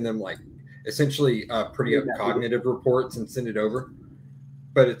having to send them like essentially pretty up cognitive reports and send it over,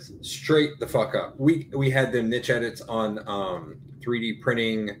 but it's straight the fuck up. We had them niche edits on 3D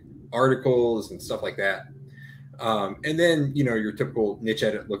printing articles and stuff like that. And then, your typical niche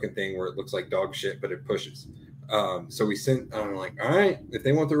edit looking thing where it looks like dog shit, but it pushes. So we sent, I'm like, all right, if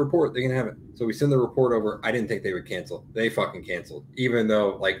they want the report, they can have it. So we send the report over. I didn't think they would cancel. They fucking canceled, even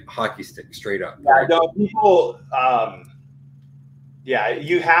though like hockey stick straight up. Yeah, no, people,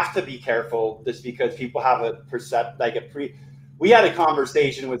 you have to be careful just because people have a we had a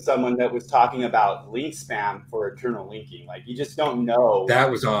conversation with someone that was talking about link spam for eternal linking. Like you just don't know.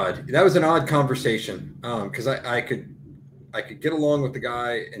 That was odd. That was an odd conversation. Cause I could get along with the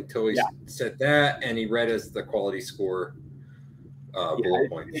guy until he said that, and he read as the quality score bullet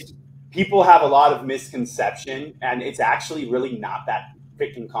points. people have a lot of misconception, and it's actually really not that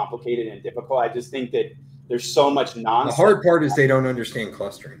freaking complicated and difficult. I just think that there's so much nonsense. The hard part is they don't understand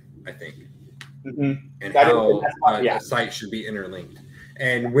clustering, I think, and how a site should be interlinked.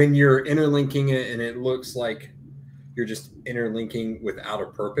 And when you're interlinking it and it looks like you're just interlinking without a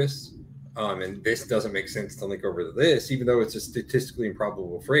purpose, and this doesn't make sense to link over to this, even though it's a statistically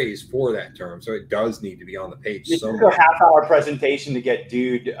improbable phrase for that term. So it does need to be on the page. It took a half-hour presentation to get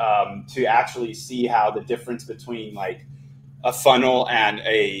Dude to actually see how the difference between like a funnel and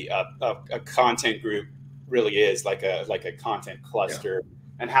a content group really is, like a content cluster,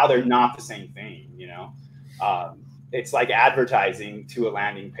 and how they're not the same thing. You know, it's like advertising to a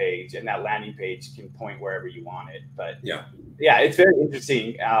landing page, and that landing page can point wherever you want it. But yeah, it's very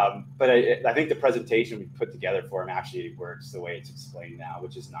interesting. But I think the presentation we put together for him actually works the way it's explained now,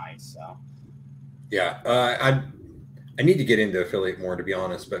 which is nice. So yeah, I need to get into affiliate more, to be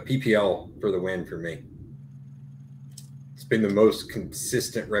honest, but PPL for the win for me. It's been the most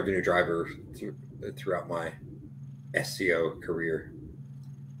consistent revenue driver throughout my SEO career.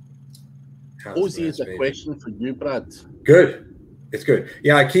 Ozzy is a question for you, Brad. Good. It's good.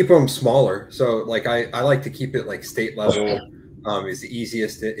 Yeah, I keep them smaller. So like I like to keep it like state level. Is the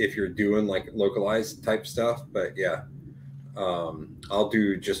easiest if you're doing like localized type stuff. But yeah, I'll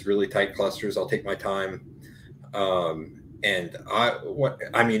do just really tight clusters. I'll take my time. And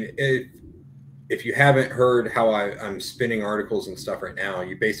if you haven't heard how I'm spinning articles and stuff right now,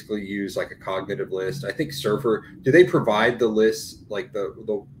 you basically use like a cognitive list. I think Surfer, do they provide the lists, like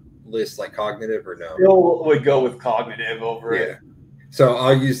the list like cognitive, or no? Bill would go with cognitive over it. So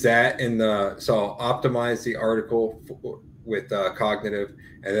I'll use that so I'll optimize the article with cognitive,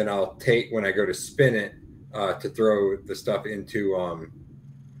 and then I'll take, when I go to spin it, to throw the stuff into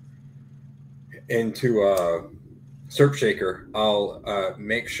SERP Shaker, I'll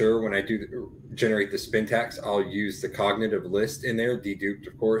make sure when I generate the spin tags, I'll use the cognitive list in there, deduped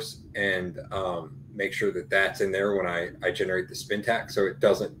of course, and make sure that that's in there when I generate the spin tag, so it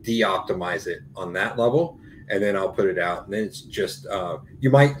doesn't de-optimize it on that level. And then I'll put it out, and then it's just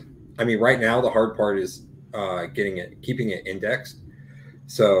right now the hard part is keeping it indexed.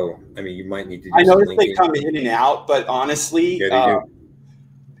 So you might need to do, I noticed they come in and out, but honestly,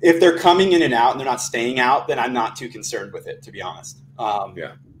 if they're coming in and out and they're not staying out, then I'm not too concerned with it, to be honest.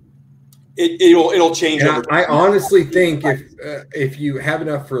 It'll change over time. I honestly think if you have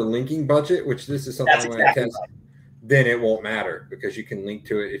enough for a linking budget, which this is something I'm going to test, then it won't matter, because you can link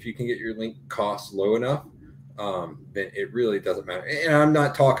to it. If you can get your link costs low enough, then it really doesn't matter. And I'm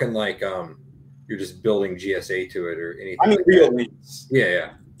not talking like you're just building GSA to it or anything. I mean, like real that. links.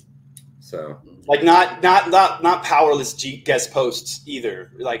 Yeah. So like not powerless guest posts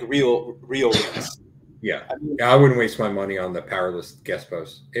either. Like real links. Yeah. I wouldn't waste my money on the powerless guest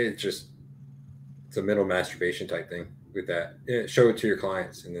posts. It's a middle masturbation type thing with that. Show it to your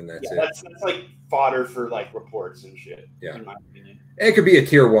clients, and then that's it. That's like fodder for like reports and shit. Yeah. In my opinion. It could be a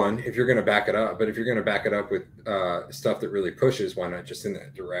tier 1 if you're going to back it up, but if you're going to back it up with stuff that really pushes, why not just send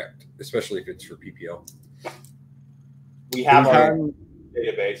that direct, especially if it's for PPL? We have our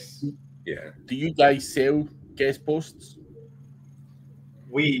database. Yeah. Do you guys sell guest posts?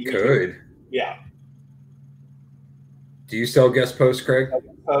 We could. Yeah. Do you sell guest posts, Craig?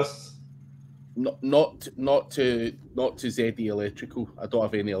 Posts. Not to ZD Electrical. I don't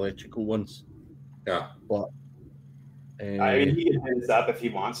have any electrical ones. Yeah. But I mean, he can hit us up if he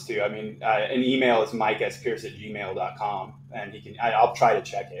wants to. I mean, an email is mike.spierce@gmail.com, and he can. I'll try to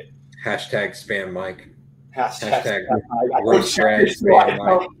check it. Hashtag spam Mike. Hashtag spam Mike. I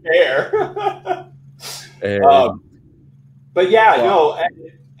don't care. But yeah, no,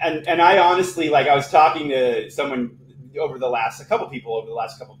 and I honestly, like, I was talking to someone a couple people over the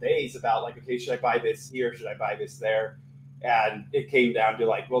last couple of days about, like, okay, should I buy this here? Should I buy this there? And it came down to,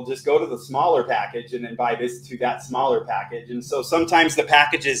 like, well, just go to the smaller package and then buy this to that smaller package. And so sometimes the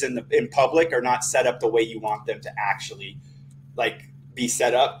packages in public are not set up the way you want them to actually, like, be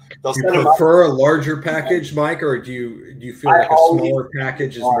set up. Do you prefer a larger package, Mike, or do you feel like a smaller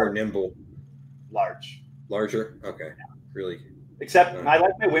package is more nimble? Larger. Okay. Yeah. Really. Except I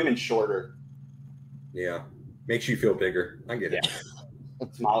like my women shorter. Yeah. Makes you feel bigger. I get it.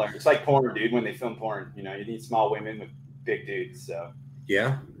 Smaller. It's like porn, dude. When they film porn, you need small women with big dudes. So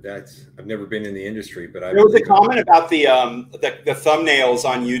yeah, I've never been in the industry, but there was a comment about the thumbnails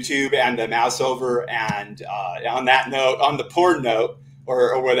on YouTube and the mouse over, and on that note, on the porn note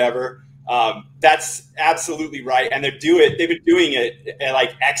or whatever. That's absolutely right, and they've been doing it at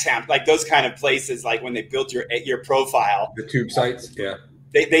like Xhamp, like those kind of places, like when they build your profile, the tube sites. Yeah,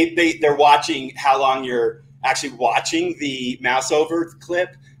 they're watching how long you're actually watching the mouse over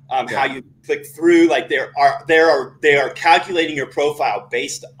clip, how you click through. Like they are calculating your profile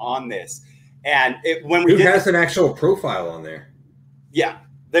based on this. And who has an actual profile on there? Yeah.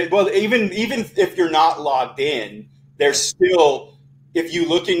 Well, even if you're not logged in, there's still, if you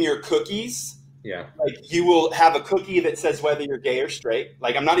look in your cookies, like you will have a cookie that says whether you're gay or straight.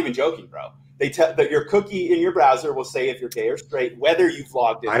 Like, I'm not even joking, bro. They tell that your cookie in your browser will say if you're gay or straight, whether you've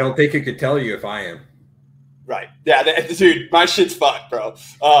logged in. I don't think it could tell you if I am. Right. Yeah, dude, my shit's fucked, bro.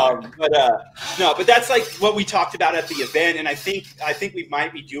 But that's like what we talked about at the event, and I think we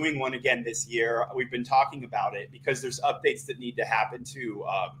might be doing one again this year. We've been talking about it because there's updates that need to happen to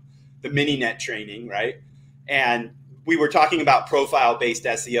the MiniNet training, right? And we were talking about profile-based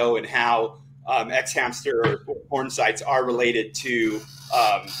SEO and how Xhamster or porn sites are related to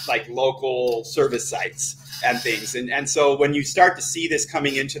like local service sites and things. And so when you start to see this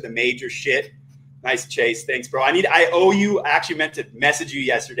coming into the major shit. Nice, Chase. Thanks, bro. I owe you. I actually meant to message you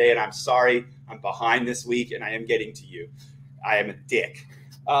yesterday, and I'm sorry. I'm behind this week, and I am getting to you. I am a dick.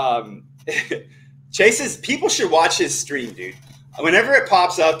 People should watch his stream, dude. Whenever it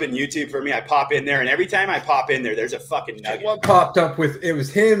pops up in YouTube for me, I pop in there, and every time I pop in there, there's a fucking nugget. What popped up with it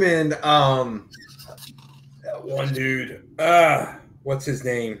was him and that one dude. What's his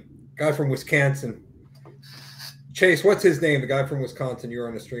name? Guy from Wisconsin. Chase, what's his name? The guy from Wisconsin you were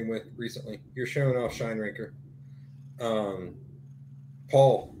on the stream with recently. You're showing off Shine Ranker.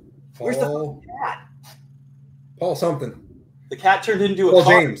 Paul. Where's the cat? Paul something. The cat turned into a Paul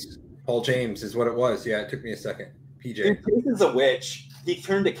car. James. Paul James is what it was. Yeah, it took me a second. PJ. Dude, Chase is a witch. He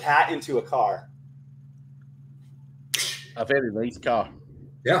turned a cat into a car. A very nice car.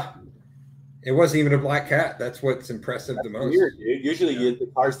 Yeah. It wasn't even a black cat. That's what's impressive the most. Weird, dude. Usually the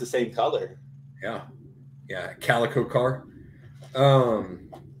car's the same color. Yeah. Yeah, calico car.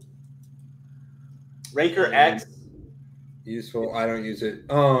 Ranker X. Useful. I don't use it.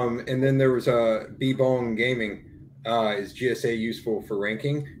 And then there was a B-Bone Gaming. Is GSA useful for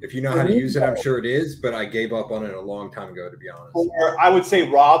ranking? If you know how to use it, I'm sure it is, but I gave up on it a long time ago, to be honest. Or I would say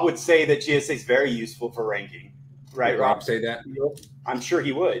Rob would say that GSA is very useful for ranking. Right, Did Rob say that? I'm sure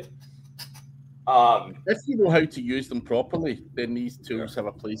he would. If you know how to use them properly, then these tools have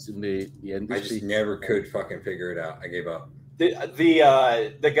a place in the industry. I just never could fucking figure it out. I gave up.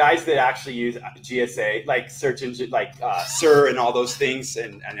 The guys that actually use GSA, like search engine, like Sir and all those things,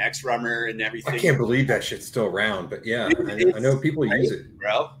 and XRummer and everything. I can't believe that shit's still around, but yeah, I know people use it,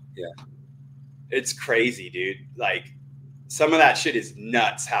 bro. Yeah, it's crazy, dude. Like some of that shit is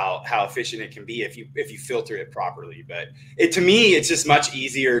nuts. How efficient it can be if you filter it properly. But to me, it's just much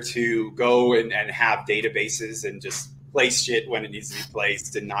easier to go and have databases and just place shit when it needs to be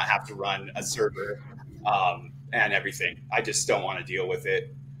placed and not have to run a server. And everything. I just don't want to deal with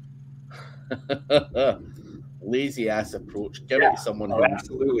it. Lazy ass approach. Give it to someone who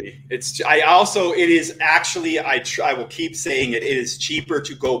absolutely. It is actually, I will keep saying it is cheaper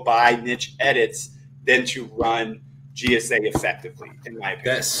to go buy niche edits than to run GSA effectively, in my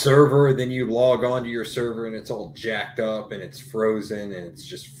opinion. That server, then you log on to your server and it's all jacked up and it's frozen and it's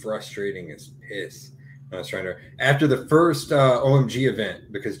just frustrating as piss. I was trying to, after the first OMG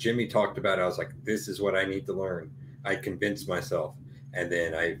event, because Jimmy talked about it, I was like, this is what I need to learn. I convinced myself. And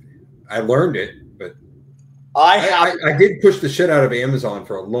then I learned it, but I did push the shit out of Amazon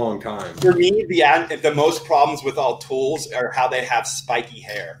for a long time. For me, the most problems with all tools are how they have spiky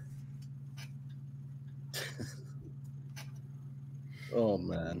hair. Oh,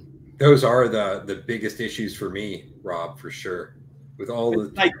 man. Those are the biggest issues for me, Rob, for sure. With all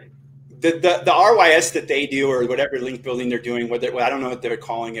the... Like, the RYS that they do, or whatever link building they're doing, I don't know what they're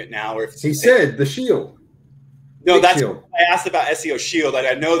calling it now. Or if he said the shield. No, that's shield. I asked about SEO Shield.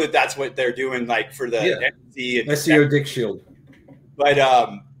 I know that's what they're doing, like for the NC and SEO Dick Shield. But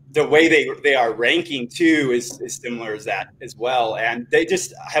the way they are ranking too is similar as that as well, and they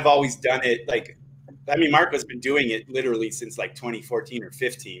just have always done it. Like, I mean, Marco's been doing it literally since like 2014 or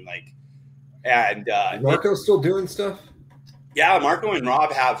 15. Like, and is Marco still doing stuff? Yeah, Marco and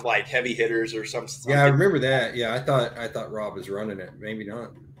Rob have like heavy hitters or something. Yeah, I remember that. Yeah, I thought Rob was running it. Maybe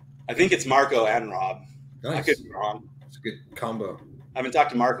not. I think it's Marco and Rob. Nice. I could be wrong. It's a good combo. I haven't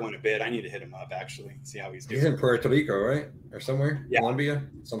talked to Marco in a bit. I need to hit him up actually, see how he's doing. He's in Puerto Rico, right? Or somewhere? Yeah. Colombia?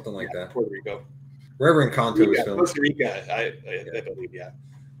 Something like that. Puerto Rico. Wherever in Kanto is filmed. Costa Rica, I believe, yeah.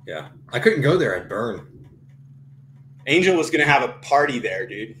 Yeah. I couldn't go there. I'd burn. Angel was going to have a party there,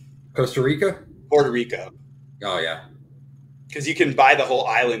 dude. Costa Rica? Puerto Rico. Oh, yeah. Because you can buy the whole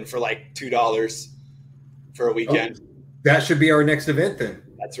island for like $2 for a weekend. Oh, that should be our next event then.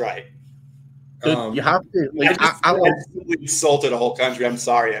 That's right. Dude, you have to. Like, I insulted a whole country. I'm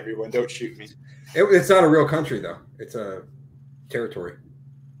sorry, everyone. Don't shoot me. It's not a real country, though. It's a territory.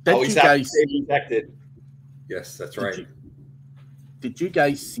 Always have to stay protected. Yes, that's right. Did you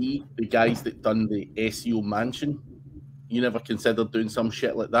guys see the guys that done the SEO mansion? You never considered doing some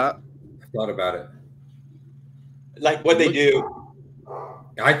shit like that? I thought about it. Like what they do.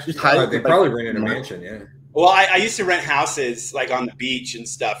 They probably rented a mansion, yeah. Well, I used to rent houses like on the beach and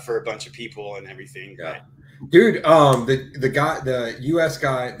stuff for a bunch of people and everything. Yeah. Dude, the US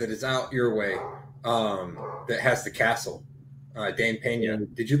guy that is out your way, that has the castle, Dan Pena.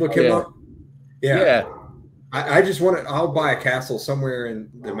 Did you look him up? Yeah. I just I'll buy a castle somewhere in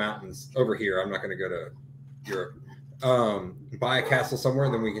the mountains over here. I'm not going to go to Europe. Buy a castle somewhere,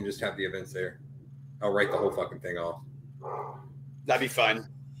 and then we can just have the events there. I'll write the whole fucking thing off. That'd be fun.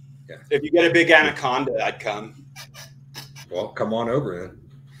 Yeah. If you get a big anaconda, I'd come. Well, come on over then.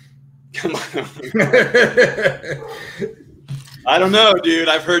 Come on over. I don't know, dude.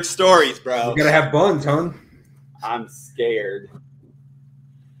 I've heard stories, bro. You gotta have buns, hon. I'm scared.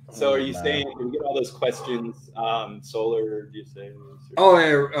 So are you saying, can we get all those questions? Solar, do you say? Oh,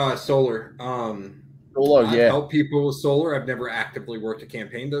 yeah, solar. Solar, I've helped people with solar. I've never actively worked a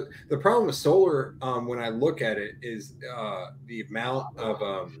campaign. The problem with solar, when I look at it, is the amount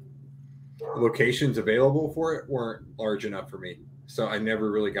of locations available for it weren't large enough for me. So I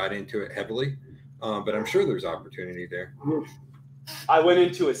never really got into it heavily. But I'm sure there's opportunity there. I went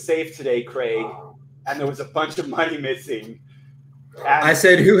into a safe today, Craig, and there was a bunch of money missing. And I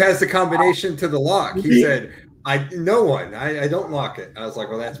said, who has the combination to the lock? He said, no one. I don't lock it. I was like,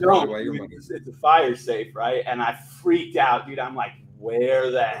 well, that's probably why your money. It's a fire safe, right? And I freaked out, dude. I'm like, where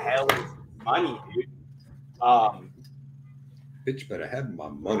the hell is money, dude? Bitch better have my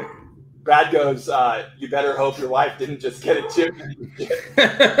money. Brad goes, you better hope your wife didn't just get a gym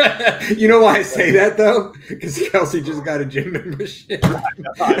membership. You know why I say that, though? Because Kelsey just got a gym membership.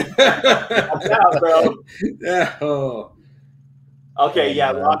 Watch out, bro. Oh. Okay,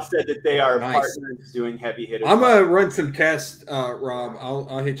 yeah, Rob said that they are partners doing heavy hitters. I'm going to run some tests, Rob.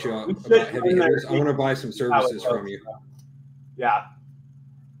 I'll hit you up about heavy hitters. I want to buy some services from you. Yeah.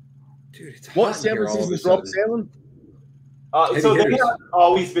 Dude, it's what services is Rob selling? So they've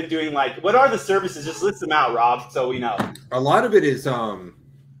always been doing what are the services? Just list them out, Rob, so we know. A lot of it is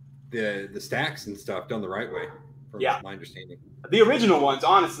the stacks and stuff done the right way, from my understanding. The original ones,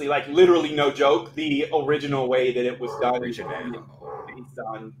 honestly, literally no joke, the original way that it was done based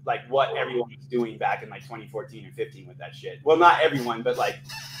on what everyone was doing back in 2014 and 15 with that shit. Well, not everyone, but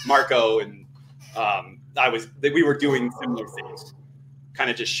Marco and we were doing similar things. Kind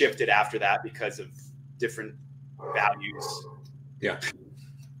of just shifted after that because of different values. Yeah.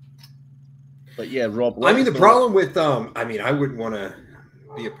 But yeah, Rob. I mean, the problem with I wouldn't want to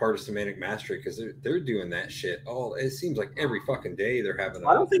be a part of Semantic Mastery because they're doing that shit all. It seems like every fucking day they're having.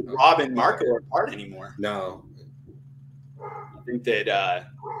 I don't think Rob and Marco are apart anymore. No. I think that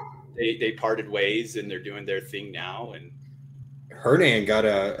they parted ways and they're doing their thing now. And Hernan got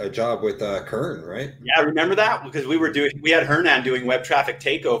a job with Kern, right? Yeah, remember that? Because we had Hernan doing web traffic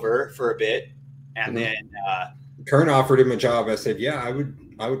takeover for a bit, and then Kern offered him a job. I said, yeah,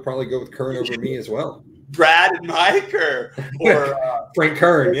 I would probably go with Kern over me as well. Brad and Mike or Frank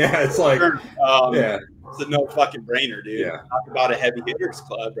Kern. Yeah, it's like it's a no fucking brainer, dude. Yeah. Talk about a heavy hitters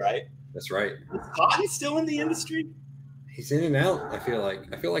club, right? That's right. Is Cotton still in the industry? He's in and out. I feel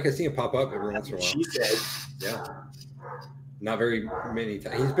like I see him pop up every once in a while. She said. Yeah. Not very many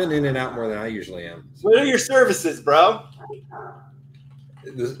times. He's been in and out more than I usually am. So. What are your services, bro?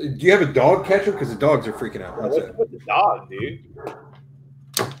 Do you have a dog catcher? Because the dogs are freaking out. What's with the dog, dude?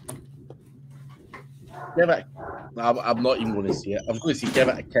 Give it. I'm not even going to say it. I'm going to say give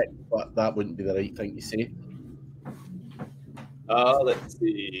it a kick, but that wouldn't be the right thing to say. Let's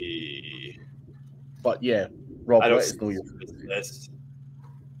see. But yeah, Rob, let us know your list.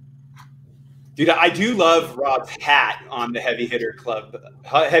 Dude, I do love Rob's hat on the Heavy Hitter Club,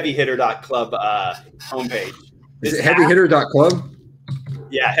 heavyhitter.club homepage. Is it heavyhitter.club?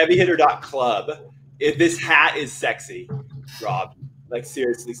 Yeah, heavyhitter.club. This hat is sexy, Rob.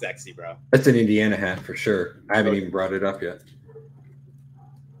 Seriously sexy, bro. That's an Indiana hat for sure. I haven't even brought it up yet.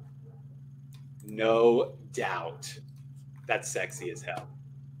 No doubt. That's sexy as hell.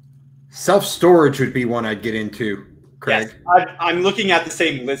 Self-storage would be one I'd get into, Craig. Yes, I'm looking at the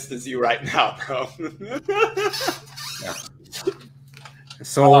same list as you right now, bro. Yeah.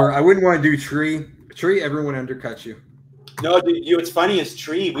 Solar. I wouldn't want to do tree. Tree, everyone undercuts you. No, dude, what's funny is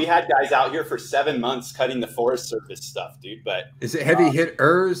tree. We had guys out here for 7 months cutting the Forest Service stuff, dude. But is it heavy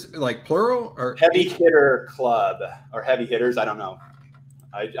hitters, plural, or Heavy Hitter Club or Heavy Hitters? I don't know.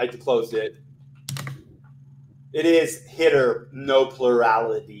 I closed it. It is hitter, no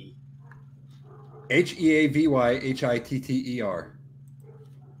plurality. HEAVYHITTER.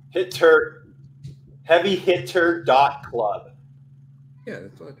 heavyhitter.club. Yeah,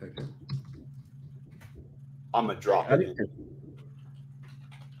 that's what I typed in. I'm gonna drop it in.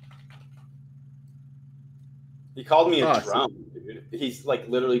 He called me a drone, dude. He's like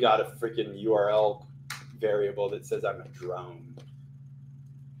literally got a freaking URL variable that says I'm a drone.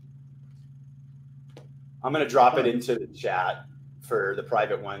 I'm gonna drop it into the chat for the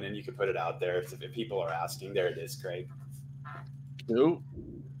private one, and you can put it out there if people are asking. There it is, Craig. Cool.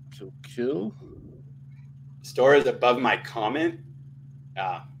 Cool. Store is above my comment.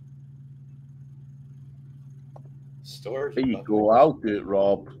 Store. There you go. I'll do it,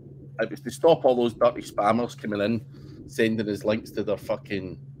 Rob. If they stop all those dirty spammers coming in, sending us links to their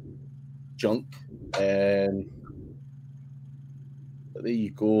fucking junk. But there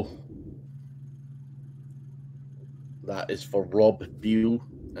you go. That is for Rob Beale.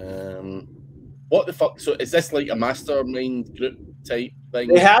 What the fuck? So is this like a mastermind group type thing?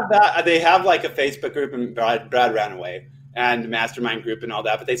 They have that. They have like a Facebook group, and Brad ran away, and mastermind group and all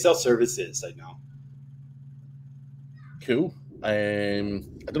that. But they sell services. I know. Cool. I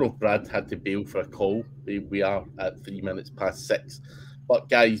don't know if Brad had to bail for a call. We are at 3 minutes past 6. But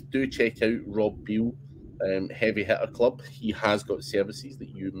guys, do check out Rob Beale, Heavy Hitter Club. He has got services that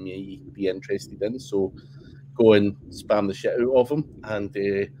you may be interested in. So go and spam the shit out of him and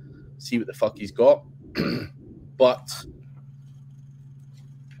see what the fuck he's got. But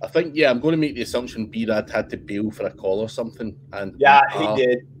I think, I'm going to make the assumption B-Rad had to bail for a call or something. And yeah, he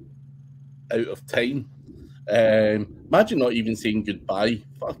did. Out of time. Imagine not even saying goodbye.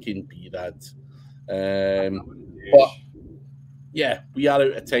 Fucking B-Rad. But yeah, we are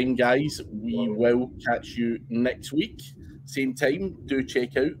out of time, guys. We will catch you next week. Same time. Do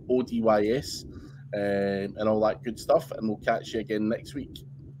check out ODYS and all that good stuff. And we'll catch you again next week.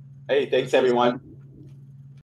 Hey, thanks everyone.